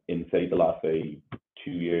in, say, the last,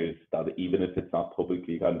 2 years, that even if it's not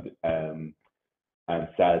publicly kind of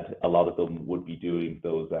said, a lot of them would be doing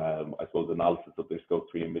those, I suppose, analysis of their Scope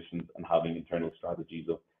 3 emissions and having internal strategies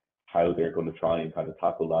of how they're going to try and kind of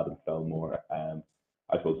tackle that and sell more,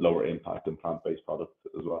 I suppose, lower impact and plant-based products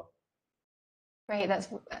as well. Great, that's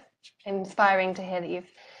inspiring to hear that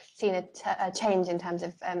you've seen a change in terms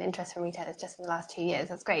of interest from retailers just in the last 2 years.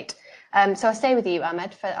 That's great. So I'll stay with you,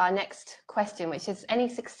 Ahmed, for our next question, which is any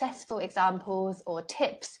successful examples or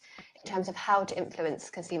tips in terms of how to influence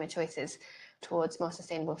consumer choices towards more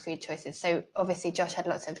sustainable food choices. So obviously Josh had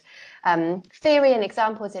lots of theory and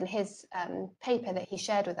examples in his paper that he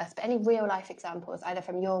shared with us, but any real life examples, either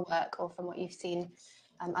from your work or from what you've seen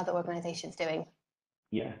other organizations doing?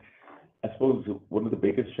 Yeah, I suppose one of the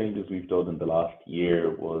biggest changes we've done in the last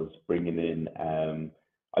year was bringing in,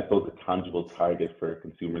 I suppose, a tangible target for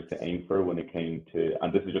consumers to aim for when it came to,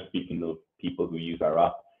 and this is just speaking of people who use our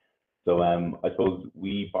app. So I suppose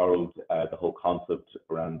we borrowed the whole concept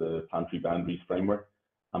around the pantry boundaries framework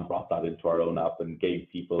and brought that into our own app and gave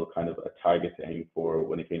people kind of a target to aim for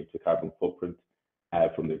when it came to carbon footprint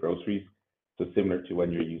from their groceries. So similar to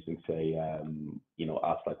when you're using, say,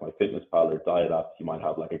 apps like MyFitnessPal or diet apps, you might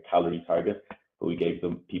have like a calorie target, but we gave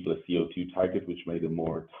people a CO2 target, which made it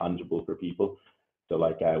more tangible for people. So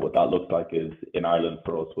like what that looks like is in Ireland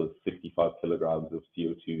for us was 65 kilograms of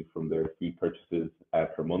CO2 from their food purchases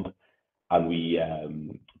per month. And we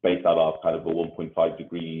based that off kind of a 1.5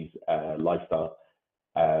 degrees lifestyle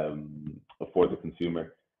for the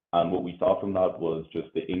consumer. And what we saw from that was just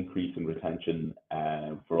the increase in retention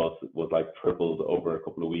for us was like tripled over a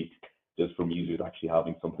couple of weeks, just from users actually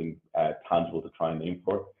having something tangible to try and aim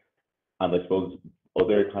for. And I suppose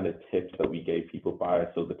other kind of tips that we gave people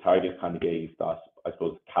so the target kind of gave that, I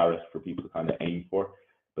suppose, carrot for people to kind of aim for,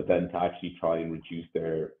 but then to actually try and reduce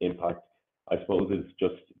their impact, I suppose, is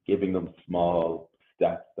just giving them small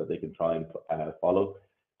steps that they can try and follow.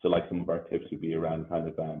 So like some of our tips would be around kind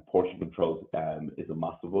of portion control is a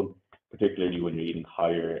massive one, particularly when you're eating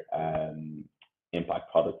higher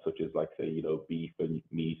impact products such as like, say, beef and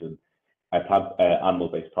meat and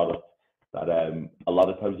animal-based products, that a lot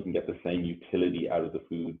of times you can get the same utility out of the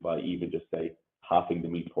food by even just, say, halving the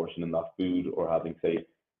meat portion in that food, or having, say,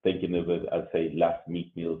 thinking of it as, say, less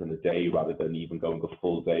meat meals in a day rather than even going a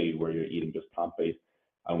full day where you're eating just plant-based.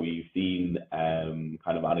 And we've seen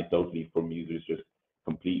kind of anecdotally from users just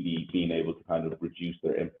completely being able to kind of reduce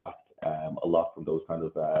their impact a lot from those kind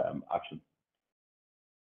of actions.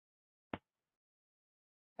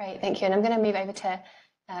 Great, thank you. And I'm going to move over to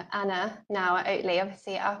Anna now at Oatly.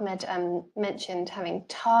 Obviously, Ahmed mentioned having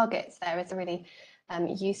targets there as a really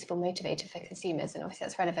useful motivator for consumers, and obviously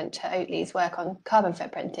that's relevant to Oatly's work on carbon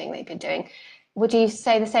footprinting they've been doing. Would you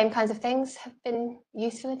say the same kinds of things have been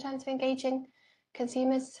useful in terms of engaging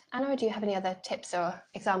consumers, Anna, or do you have any other tips or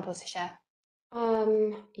examples to share?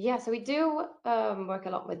 Yeah, so we do work a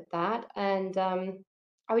lot with that, and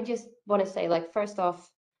I would just want to say, like, first off,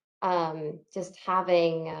 just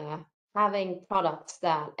having products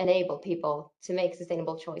that enable people to make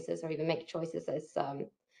sustainable choices or even make choices is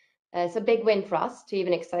it's a big win for us to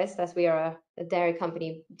even exist, as we are a dairy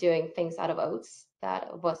company doing things out of oats.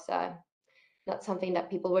 That was not something that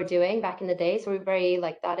people were doing back in the day, so we're very,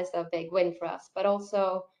 like, that is a big win for us. But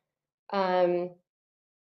also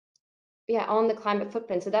yeah, on the climate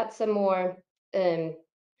footprint, so that's a more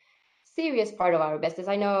serious part of our business.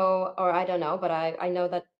 I know, or I don't know, but I know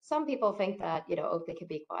that some people think that, Oatly can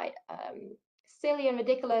be quite silly and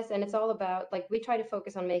ridiculous, and it's all about, like, we try to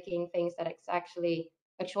focus on making things that it's actually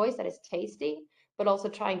a choice that is tasty, but also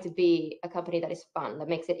trying to be a company that is fun, that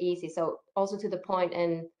makes it easy. So also to the point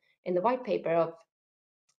in the white paper of,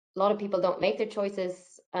 a lot of people don't make their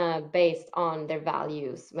choices based on their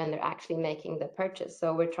values when they're actually making the purchase.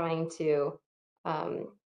 So we're trying to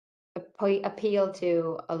appeal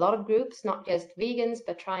to a lot of groups, not just vegans,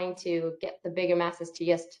 but trying to get the bigger masses to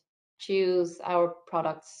just choose our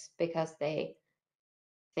products because they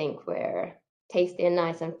think we're tasty and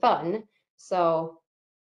nice and fun. So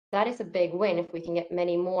that is a big win if we can get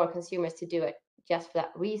many more consumers to do it just for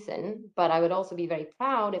that reason. But I would also be very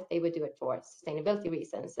proud if they would do it for sustainability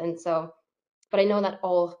reasons. And so, but I know that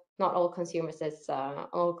not all consumers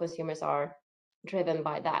are driven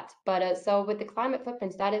by that. But so with the climate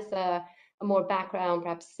footprints, that is a more background,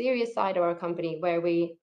 perhaps serious side of our company, where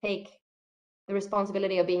we take the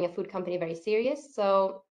responsibility of being a food company very serious.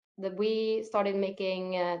 So we started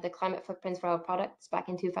making the climate footprints for our products back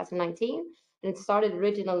in 2019. And it started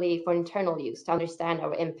originally for internal use, to understand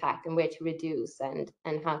our impact and where to reduce and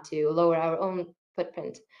how to lower our own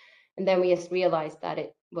footprint. And then we just realized that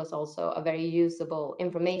it was also a very usable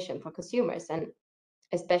information for consumers, and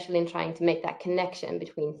especially in trying to make that connection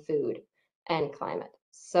between food and climate.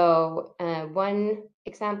 So one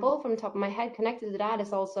example from the top of my head connected to that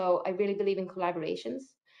is also, I really believe in collaborations.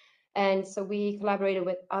 And so we collaborated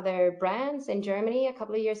with other brands in Germany a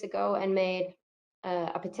couple of years ago and made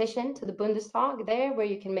a petition to the Bundestag there, where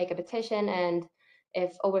you can make a petition, and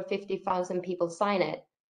if over 50,000 people sign it,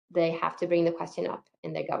 they have to bring the question up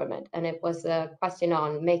in their government. And it was a question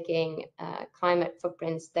on making climate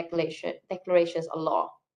footprints declarations a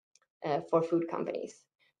law for food companies,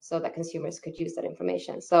 so that consumers could use that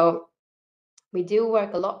information. So we do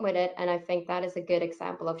work a lot with it, and I think that is a good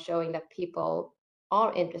example of showing that people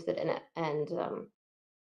are interested in it and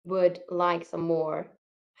would like some more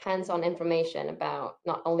hands-on information about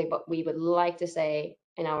not only what we would like to say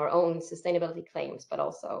in our own sustainability claims, but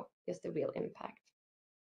also just the real impact.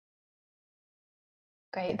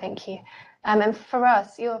 Great, thank you. And for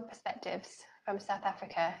us, your perspectives from South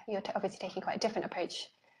Africa, you're obviously taking quite a different approach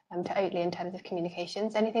to Oatly in terms of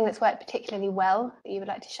communications. Anything that's worked particularly well that you would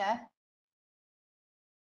like to share?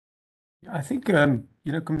 I think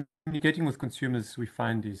communicating with consumers, we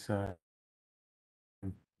find is a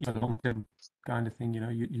long-term kind of thing.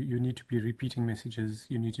 You need to be repeating messages.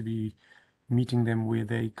 You need to be meeting them where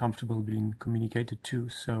they're comfortable being communicated to.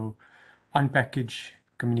 So unpackage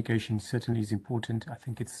communication certainly is important. I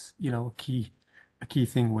think it's a key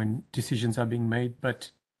thing when decisions are being made.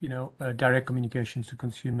 But direct communications to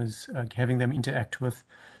consumers, having them interact with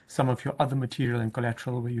some of your other material and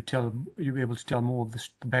collateral, where you're able to tell more of the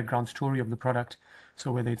background story of the product.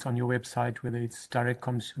 So whether it's on your website, whether it's direct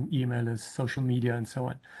comms from emailers, social media, and so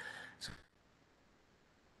on. So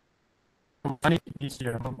money needs to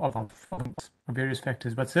be of various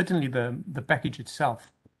factors, but certainly the package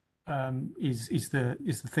itself is the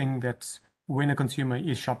thing that when a consumer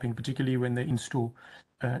is shopping, particularly when they're in store,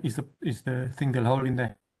 is the thing they'll hold in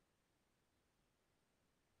their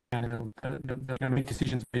and they'll make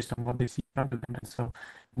decisions based on what they see in front of them. And so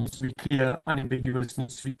it needs to be clear, unambiguous,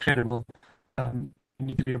 needs to be credible. You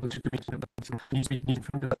need to be able to communicate, needs to be in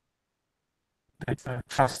front of that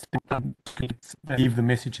trust, leave the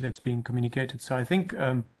message that's being communicated. So I think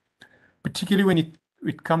particularly when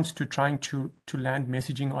it comes to trying to land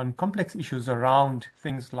messaging on complex issues around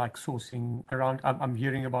things like sourcing, I'm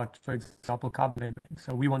hearing about, for example, carbon labeling.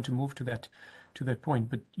 So we want to move to that point,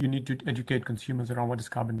 but you need to educate consumers around what does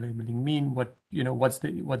carbon labeling mean, what's the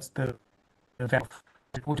value of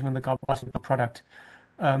reporting on the carbon product.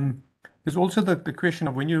 There's also the question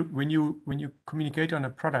of when you communicate on a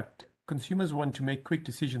product, consumers want to make quick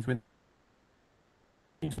decisions when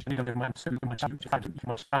in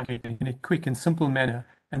a quick and simple manner,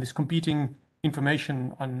 and there's competing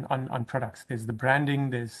information on products. There's the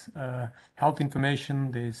branding, there's health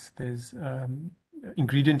information, there's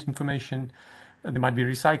ingredient information, there might be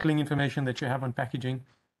recycling information that you have on packaging.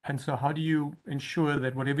 And so how do you ensure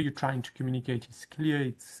that whatever you're trying to communicate is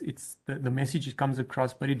clear, it's the message it comes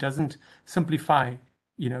across, but it doesn't simplify.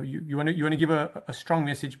 You want to give a strong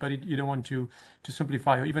message, but you don't want to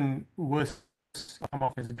simplify, or even worse, come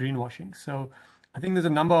off as greenwashing. So I think there's a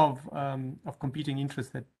number of competing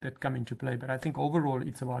interests that come into play, but I think overall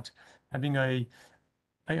it's about having a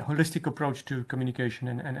holistic approach to communication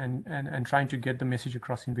and trying to get the message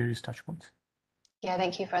across in various touch points. Yeah,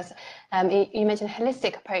 thank you, Fraz. You mentioned a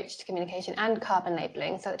holistic approach to communication and carbon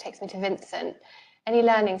labeling, so that takes me to Vincent. Any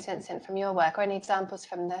learnings, Vincent, from your work, or any examples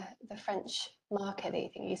from the French market that you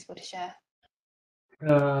think are useful to share?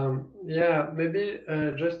 Yeah, maybe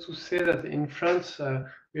just to say that in France,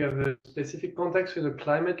 we have a specific context with the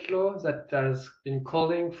climate law that has been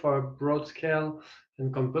calling for broad scale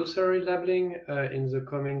and compulsory labeling in the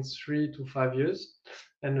coming 3 to 5 years.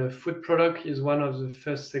 And food product is one of the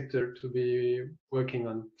first sector to be working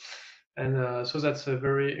on. And so that's a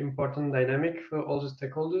very important dynamic for all the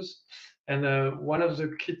stakeholders. And one of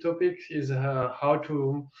the key topics is how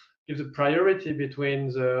to give the priority between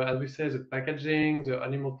as we say, the packaging, the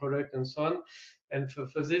animal product, and so on. And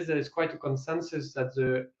for this, there is quite a consensus that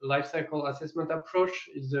the life cycle assessment approach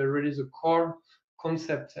is really the core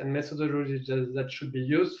concept and methodology that should be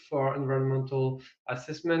used for environmental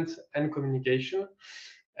assessment and communication.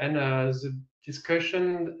 And the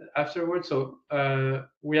discussion afterwards, so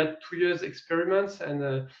we had 2 years experiments,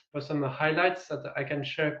 and for some highlights that I can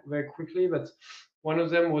share very quickly, but one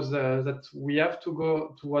of them was that we have to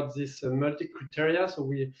go towards this multi-criteria. So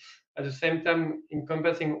we, at the same time,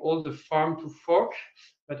 encompassing all the farm to fork,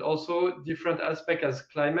 but also different aspects as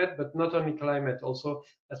climate, but not only climate, also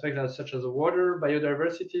aspects such as water,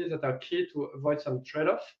 biodiversity that are key to avoid some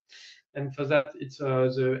trade-off. And for that, it's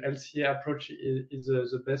the LCA approach is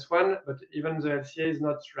the best one, but even the LCA is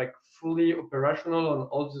not like fully operational on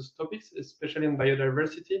all these topics, especially in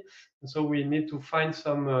biodiversity. And so we need to find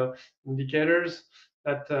some indicators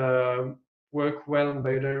that work well on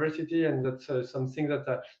biodiversity, and that's something that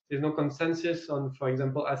there's no consensus on, for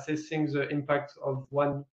example, assessing the impact of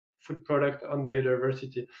one food product on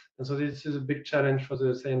biodiversity. And so this is a big challenge for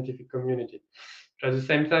the scientific community. At the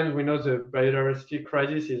same time, we know the biodiversity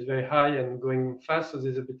crisis is very high and going fast, so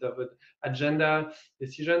there's a bit of an agenda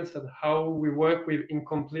decisions on how we work with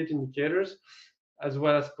incomplete indicators as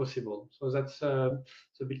well as possible. So that's the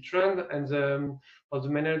big trend. And what the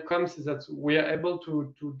main outcomes is that we are able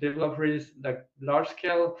to develop really like large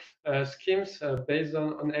scale schemes based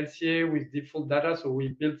on LCA with default data. So we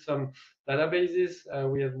built some databases.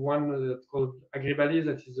 We have one that's called Agribalis,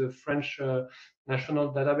 that is a French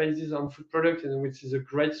national databases on food products, and which is a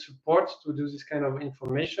great support to do this kind of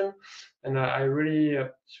information. And I really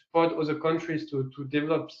support other countries to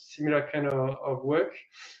develop similar kind of work.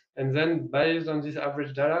 And then based on this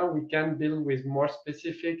average data, we can build with more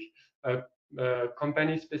specific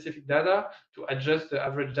company-specific data to adjust the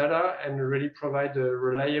average data and really provide a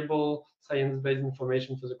reliable science-based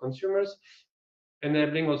information for the consumers,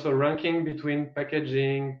 enabling also ranking between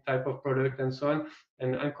packaging, type of product, and so on,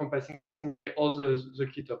 and encompassing all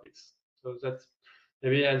the key topics. So that's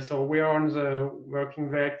maybe, and so we are on the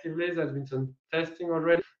working very actively. There's been some testing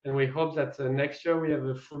already, and we hope that next year we have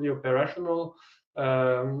a fully operational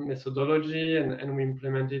methodology, and we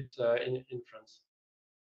implement it in France.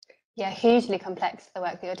 Yeah, hugely complex, the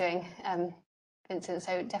work that you're doing, Vincent.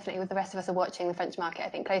 So definitely, with the rest of us are watching the French market, I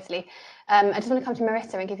think, closely. I just want to come to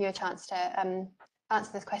Marissa and give you a chance to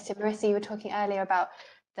answer this question. Marissa, you were talking earlier about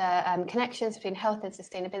the connections between health and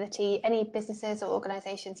sustainability. Any businesses or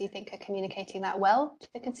organizations you think are communicating that well to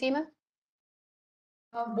the consumer?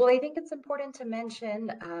 Well, I think it's important to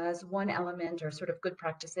mention as one element or sort of good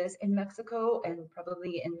practices in Mexico and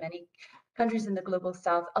probably in many countries in the global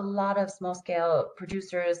south, a lot of small scale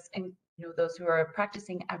producers and those who are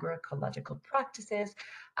practicing agroecological practices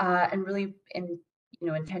and really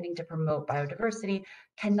intending to promote biodiversity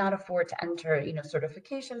cannot afford to enter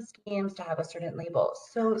certification schemes to have a certain label.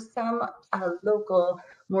 So some local,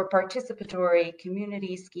 more participatory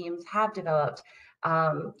community schemes have developed,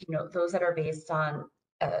 those that are based on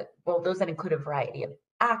those that include a variety of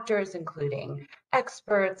actors, including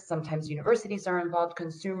experts, sometimes universities are involved,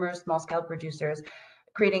 consumers, small scale producers,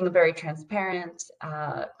 creating a very transparent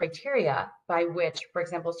criteria by which, for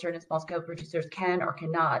example, certain small scale producers can or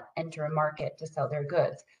cannot enter a market to sell their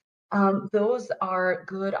goods. Those are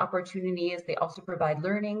good opportunities. They also provide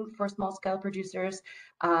learning for small scale producers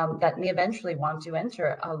that may eventually want to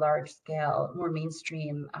enter a large scale, more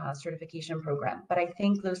mainstream certification program. But I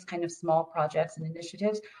think those kind of small projects and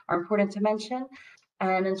initiatives are important to mention.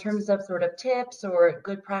 And in terms of sort of tips or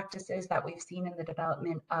good practices that we've seen in the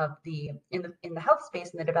development of in the health space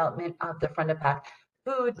and the development of the front of pack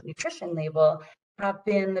food nutrition label, have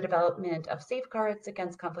been the development of safeguards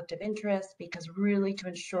against conflict of interest, because really to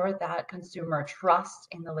ensure that consumer trust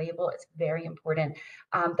in the label, it's very important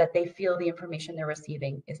that they feel the information they're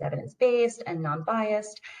receiving is evidence-based and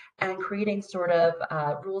non-biased, and creating sort of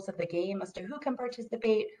rules of the game as to who can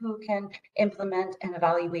participate, who can implement and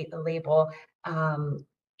evaluate the label, and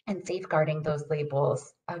safeguarding those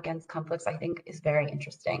labels against conflicts, I think, is very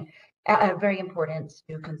interesting, very important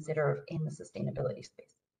to consider in the sustainability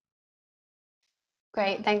space.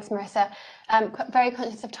 Great, thanks, Marissa. Very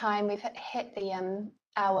conscious of time. We've hit the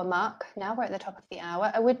hour mark now. We're at the top of the hour.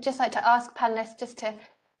 I would just like to ask panelists just to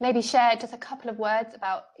maybe share just a couple of words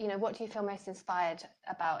about, what do you feel most inspired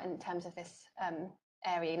about in terms of this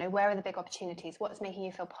area? Where are the big opportunities? What's making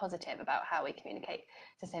you feel positive about how we communicate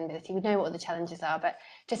sustainability? We know what the challenges are, but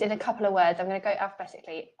just in a couple of words, I'm going to go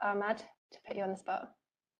alphabetically. Ahmad, to put you on the spot.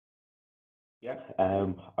 Yeah,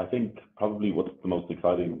 I think probably what's the most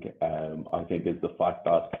exciting, I think, is the fact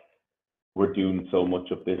that we're doing so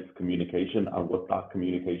much of this communication, and what that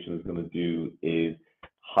communication is going to do is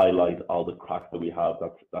highlight all the cracks that we have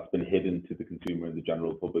that's been hidden to the consumer and the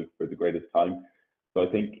general public for the greatest time. So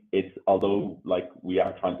I think it's, although like we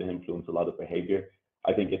are trying to influence a lot of behavior,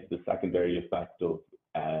 I think it's the secondary effect of,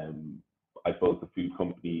 I suppose, the food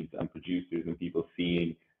companies and producers and people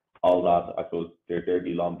seeing all that, I suppose, their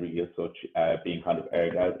dirty laundry as such, being kind of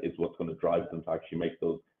aired out, is what's going to drive them to actually make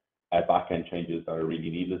those back-end changes that are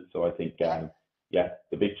really needed. So I think, yeah,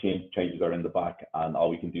 the big changes are in the back, and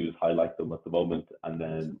all we can do is highlight them at the moment and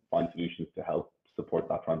then find solutions to help support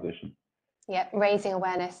that transition. Yeah, raising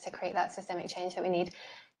awareness to create that systemic change that we need.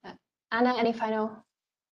 Anna, any final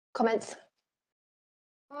comments?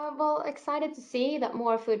 Well, excited to see that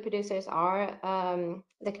more food producers are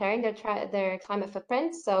declaring their climate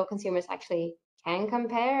footprint, so consumers actually can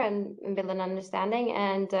compare and build an understanding.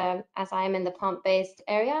 And as I am in the plant-based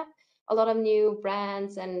area, a lot of new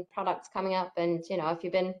brands and products coming up. And if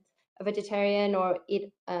you've been a vegetarian or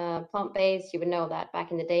eat plant-based, you would know that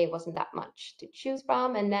back in the day it wasn't that much to choose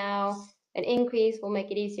from, and now an increase will make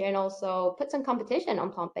it easier and also put some competition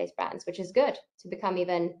on plant-based brands, which is good to become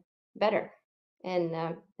even better in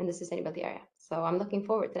the sustainability area. So I'm looking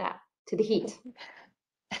forward to that, to the heat.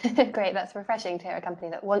 Great, that's refreshing to hear a company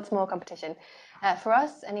that wants more competition. For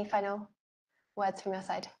us, any final words from your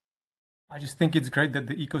side? I just think it's great that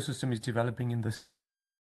the ecosystem is developing in this,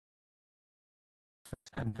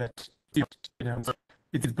 and that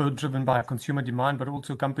it is both driven by consumer demand, but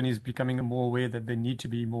also companies becoming more aware that they need to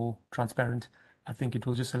be more transparent. I think it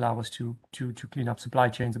will just allow us to clean up supply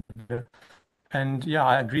chains a bit better. And yeah,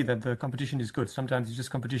 I agree that the competition is good. Sometimes it's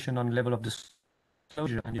just competition on level of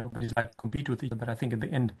disclosure, and companies like compete with each other. But I think at the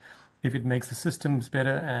end, if it makes the systems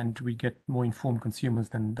better and we get more informed consumers,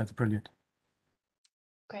 then that's brilliant.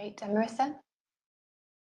 Great. And Marissa?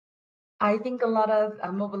 I think a lot of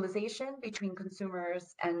mobilization between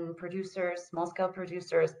consumers and producers, small-scale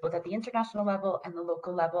producers, both at the international level and the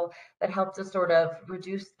local level, that help to sort of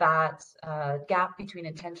reduce that gap between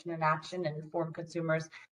intention and action and inform consumers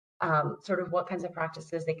sort of what kinds of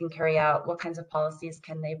practices they can carry out, what kinds of policies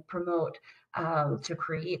can they promote to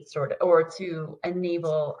create sort of, or to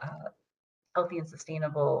enable healthy and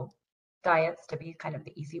sustainable diets to be kind of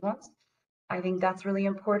the easy ones. I think that's really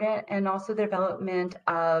important. And also the development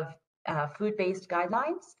of food-based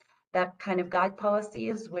guidelines that kind of guide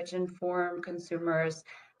policies which inform consumers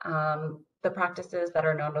the practices that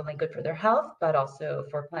are not only good for their health, but also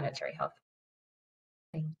for planetary health.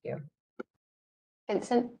 Thank you.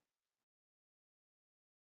 Vincent?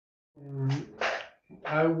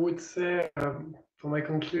 I would say for my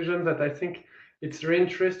conclusion that I think it's a really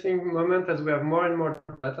interesting moment as we have more and more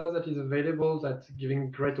data that is available, that's giving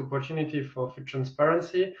great opportunity for food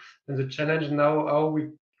transparency. And the challenge now, how we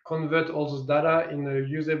convert all those data in a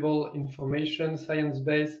usable information,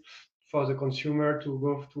 science-based, for the consumer to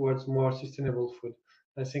go towards more sustainable food.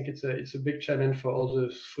 I think it's a big challenge for all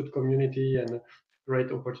the food community and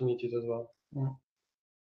great opportunities as well.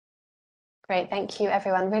 Great, thank you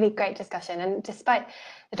everyone. Really great discussion. And despite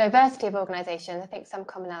the diversity of organisations, I think some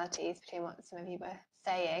commonalities between what some of you were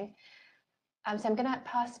saying. So I'm going to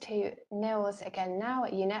pass to Nils again now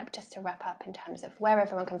at UNEP just to wrap up in terms of where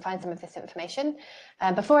everyone can find some of this information.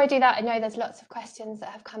 Before I do that, I know there's lots of questions that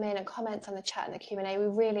have come in and comments on the chat and the Q&A. We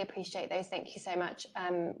really appreciate those. Thank you so much.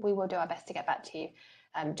 We will do our best to get back to you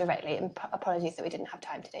directly, and apologies that we didn't have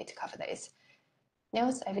time today to cover those.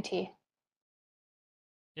 Nils, over to you.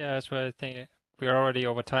 Yeah, that's what I think. We're already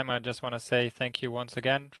over time. I just want to say thank you once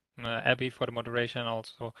again, Abby, for the moderation,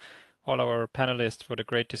 also all our panelists for the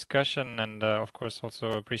great discussion, and of course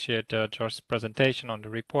also appreciate Josh's presentation on the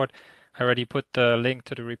report. I already put the link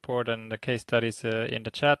to the report and the case studies in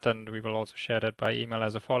the chat, and we will also share that by email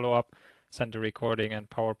as a follow-up, send the recording and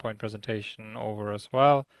PowerPoint presentation over as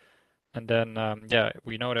well. And then, yeah,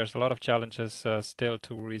 we know there's a lot of challenges still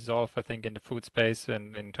to resolve, I think, in the food space,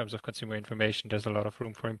 and in terms of consumer information, there's a lot of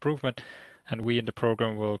room for improvement. And we in the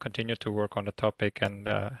program will continue to work on the topic, and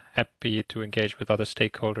happy to engage with other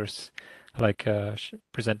stakeholders like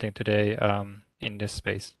presenting today in this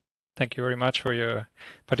space. Thank you very much for your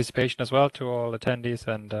participation as well to all attendees,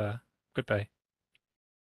 and goodbye.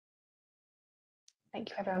 Thank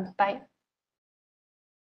you, everyone. Bye.